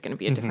just think it's going to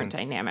be a different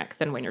dynamic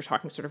than when you're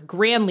talking sort of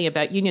grandly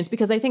about unions,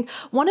 because I think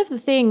one of the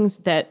things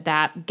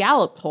that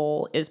Gallup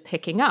poll is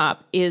picking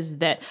up is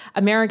that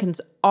many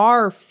Americans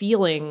are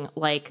feeling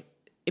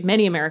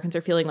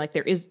like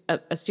there is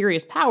a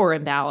serious power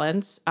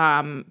imbalance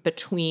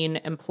between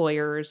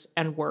employers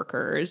and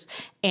workers.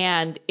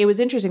 And it was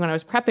interesting when I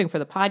was prepping for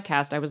the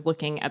podcast, I was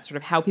looking at sort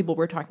of how people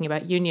were talking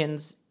about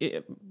unions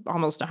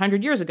almost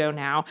 100 years ago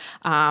now,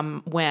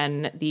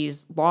 when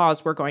these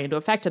laws were going into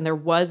effect. And there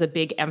was a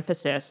big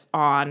emphasis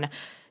on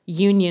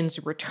unions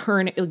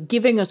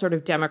giving a sort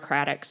of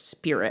democratic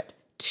spirit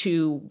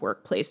to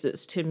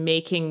workplaces, to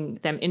making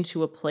them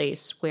into a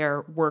place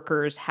where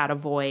workers had a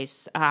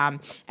voice, and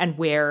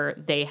where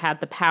they had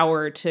the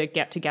power to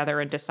get together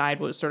and decide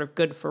what was sort of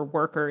good for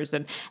workers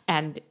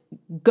and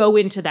go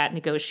into that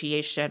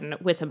negotiation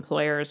with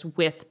employers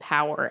with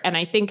power. And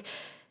I think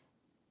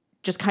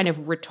just kind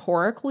of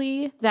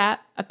rhetorically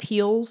that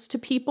appeals to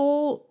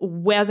people.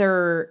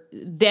 Whether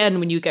then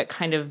when you get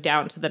kind of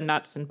down to the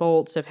nuts and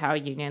bolts of how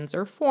unions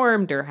are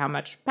formed or how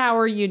much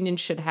power unions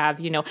should have,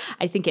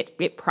 I think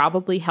it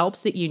probably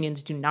helps that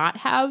unions do not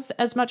have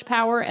as much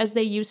power as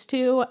they used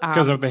to.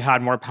 Because if they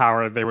had more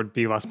power, they would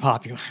be less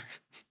popular.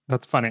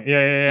 That's funny.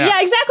 Yeah.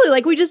 Yeah, exactly.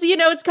 Like we just,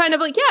 it's kind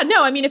of like,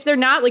 if they're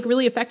not like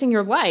really affecting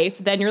your life,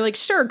 then you're like,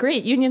 sure,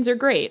 great. Unions are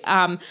great.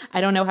 I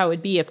don't know how it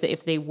would be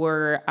if they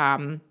were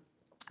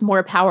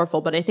more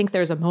powerful, but I think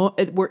there's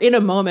we're in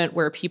a moment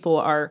where people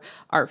are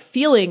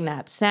feeling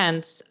that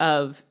sense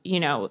of,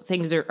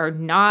 things are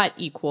not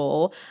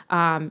equal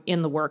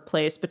in the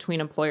workplace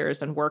between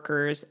employers and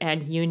workers,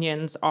 and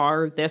unions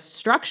are this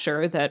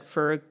structure that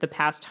for the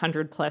past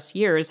 100+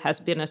 years has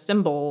been a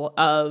symbol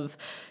of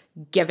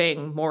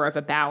giving more of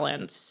a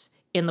balance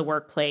in the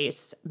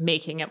workplace,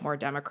 making it more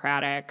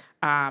democratic.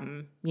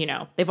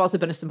 They've also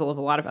been a symbol of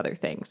a lot of other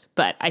things,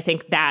 but I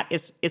think that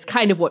is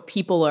kind of what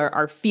people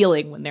are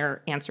feeling when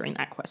they're answering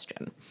that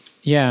question.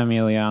 Yeah,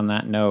 Amelia, on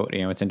that note,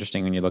 it's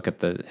interesting when you look at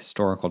the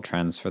historical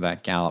trends for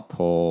that Gallup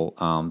poll.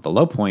 The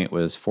low point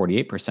was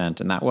 48%,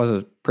 and that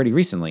was pretty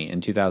recently in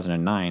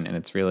 2009, and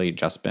it's really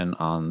just been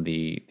on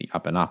the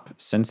up and up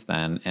since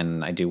then.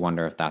 And I do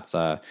wonder if that's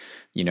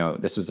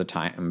this was a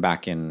time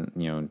back in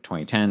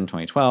 2010,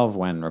 2012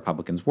 when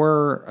Republicans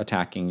were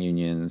attacking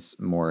unions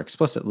more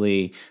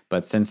explicitly,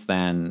 but since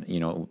then,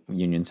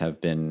 unions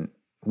have been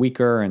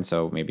weaker. And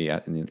so maybe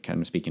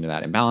kind of speaking to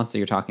that imbalance that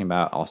you're talking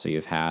about, also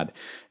you've had,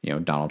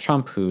 Donald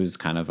Trump, who's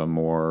kind of a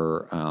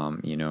more, or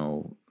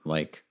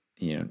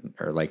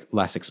like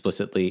less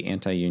explicitly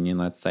anti-union,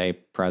 let's say,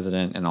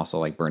 president, and also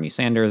like Bernie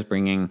Sanders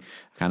bringing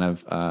kind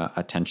of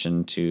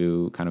attention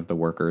to kind of the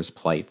workers'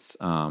 plights.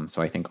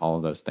 So I think all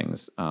of those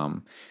things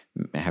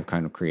have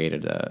kind of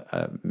created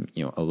a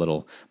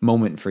little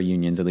moment for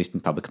unions, at least in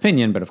public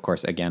opinion. But of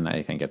course, again,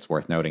 I think it's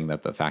worth noting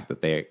that the fact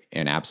that they,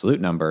 in absolute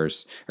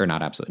numbers, or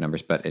not absolute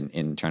numbers, but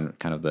in terms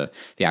kind of the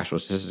actual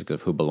statistics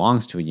of who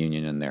belongs to a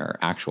union and their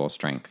actual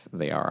strength,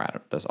 they are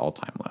at this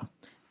all-time low.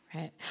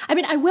 Right. I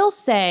mean, I will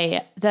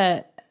say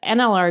the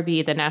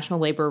NLRB, the National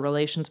Labor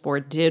Relations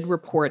Board, did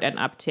report an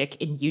uptick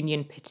in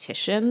union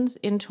petitions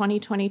in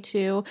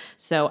 2022.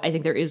 So I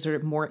think there is sort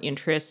of more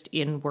interest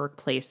in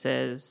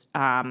workplaces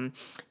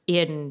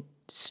in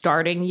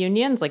starting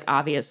unions. Like,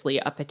 obviously,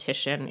 a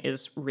petition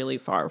is really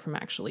far from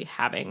actually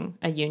having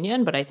a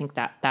union, but I think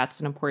that that's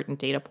an important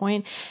data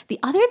point. The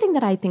other thing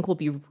that I think will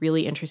be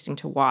really interesting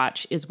to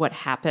watch is what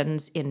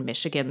happens in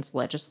Michigan's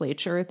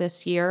legislature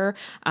this year.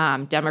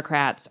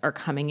 Democrats are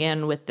coming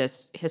in with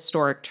this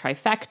historic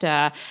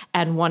trifecta,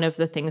 and one of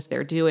the things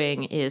they're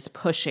doing is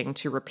pushing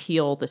to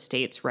repeal the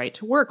state's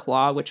right-to-work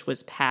law, which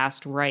was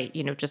passed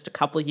just a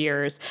couple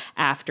years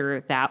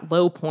after that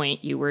low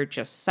point you were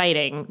just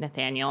citing,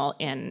 Nathaniel,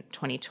 in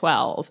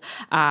 2012.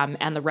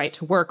 And the right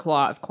to work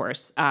law, of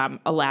course,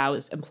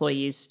 allows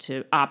employees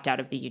to opt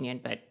out of the union,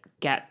 but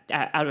get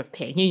out of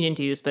paying union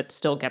dues, but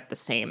still get the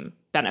same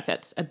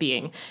benefits of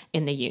being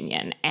in the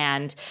union.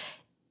 And,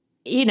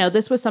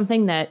 this was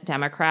something that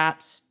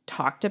Democrats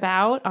talked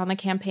about on the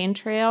campaign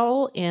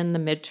trail in the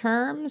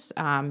midterms.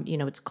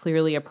 It's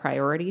clearly a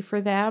priority for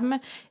them.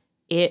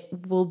 It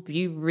will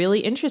be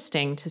really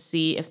interesting to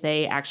see if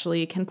they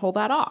actually can pull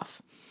that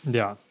off.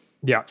 Yeah.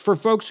 For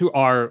folks who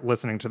are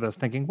listening to this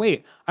thinking,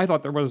 wait, I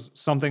thought there was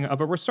something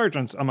of a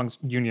resurgence amongst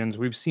unions.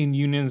 We've seen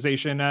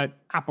unionization at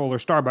Apple or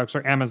Starbucks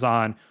or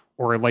Amazon,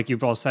 or like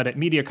you've all said, at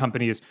media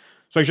companies.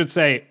 So I should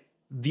say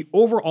the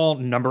overall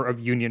number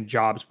of union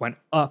jobs went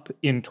up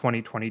in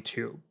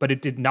 2022, but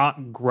it did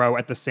not grow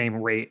at the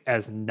same rate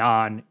as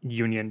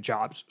non-union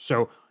jobs.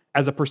 So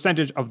as a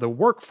percentage of the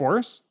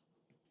workforce,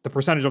 the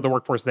percentage of the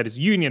workforce that is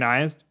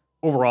unionized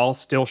overall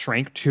still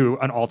shrank to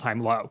an all-time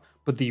low,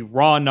 but the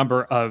raw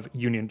number of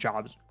union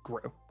jobs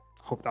grew.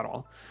 Hope that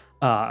all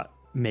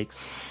makes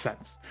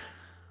sense.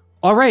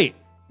 All right,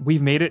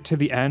 we've made it to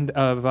the end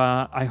of,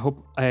 I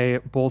hope, a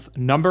both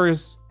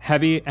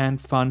numbers-heavy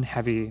and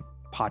fun-heavy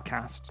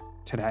podcast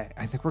today.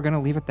 I think we're going to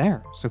leave it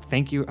there. So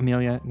thank you,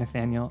 Amelia,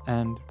 Nathaniel,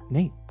 and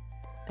Nate.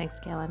 Thanks,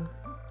 Galen.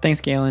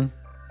 Thanks, Galen.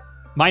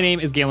 My name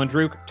is Galen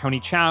Druk. Tony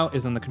Chow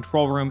is in the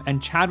control room,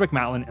 and Chadwick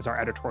Matlin is our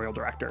editorial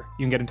director.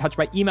 You can get in touch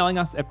by emailing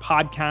us at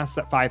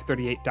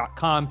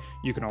podcasts@538.com.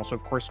 You can also,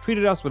 of course, tweet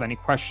at us with any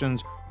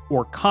questions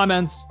or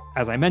comments.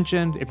 As I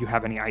mentioned, if you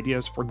have any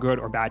ideas for good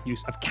or bad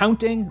use of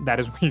counting, that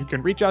is where you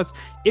can reach us.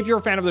 If you're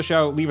a fan of the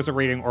show, leave us a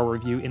rating or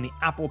review in the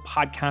Apple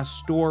Podcast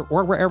Store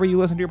or wherever you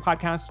listen to your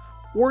podcasts,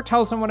 or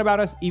tell someone about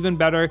us. Even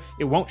better,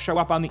 it won't show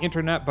up on the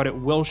internet, but it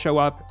will show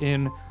up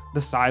in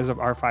the size of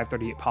our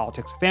 538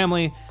 Politics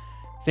family.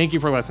 Thank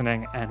you for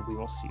listening, and we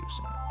will see you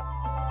soon.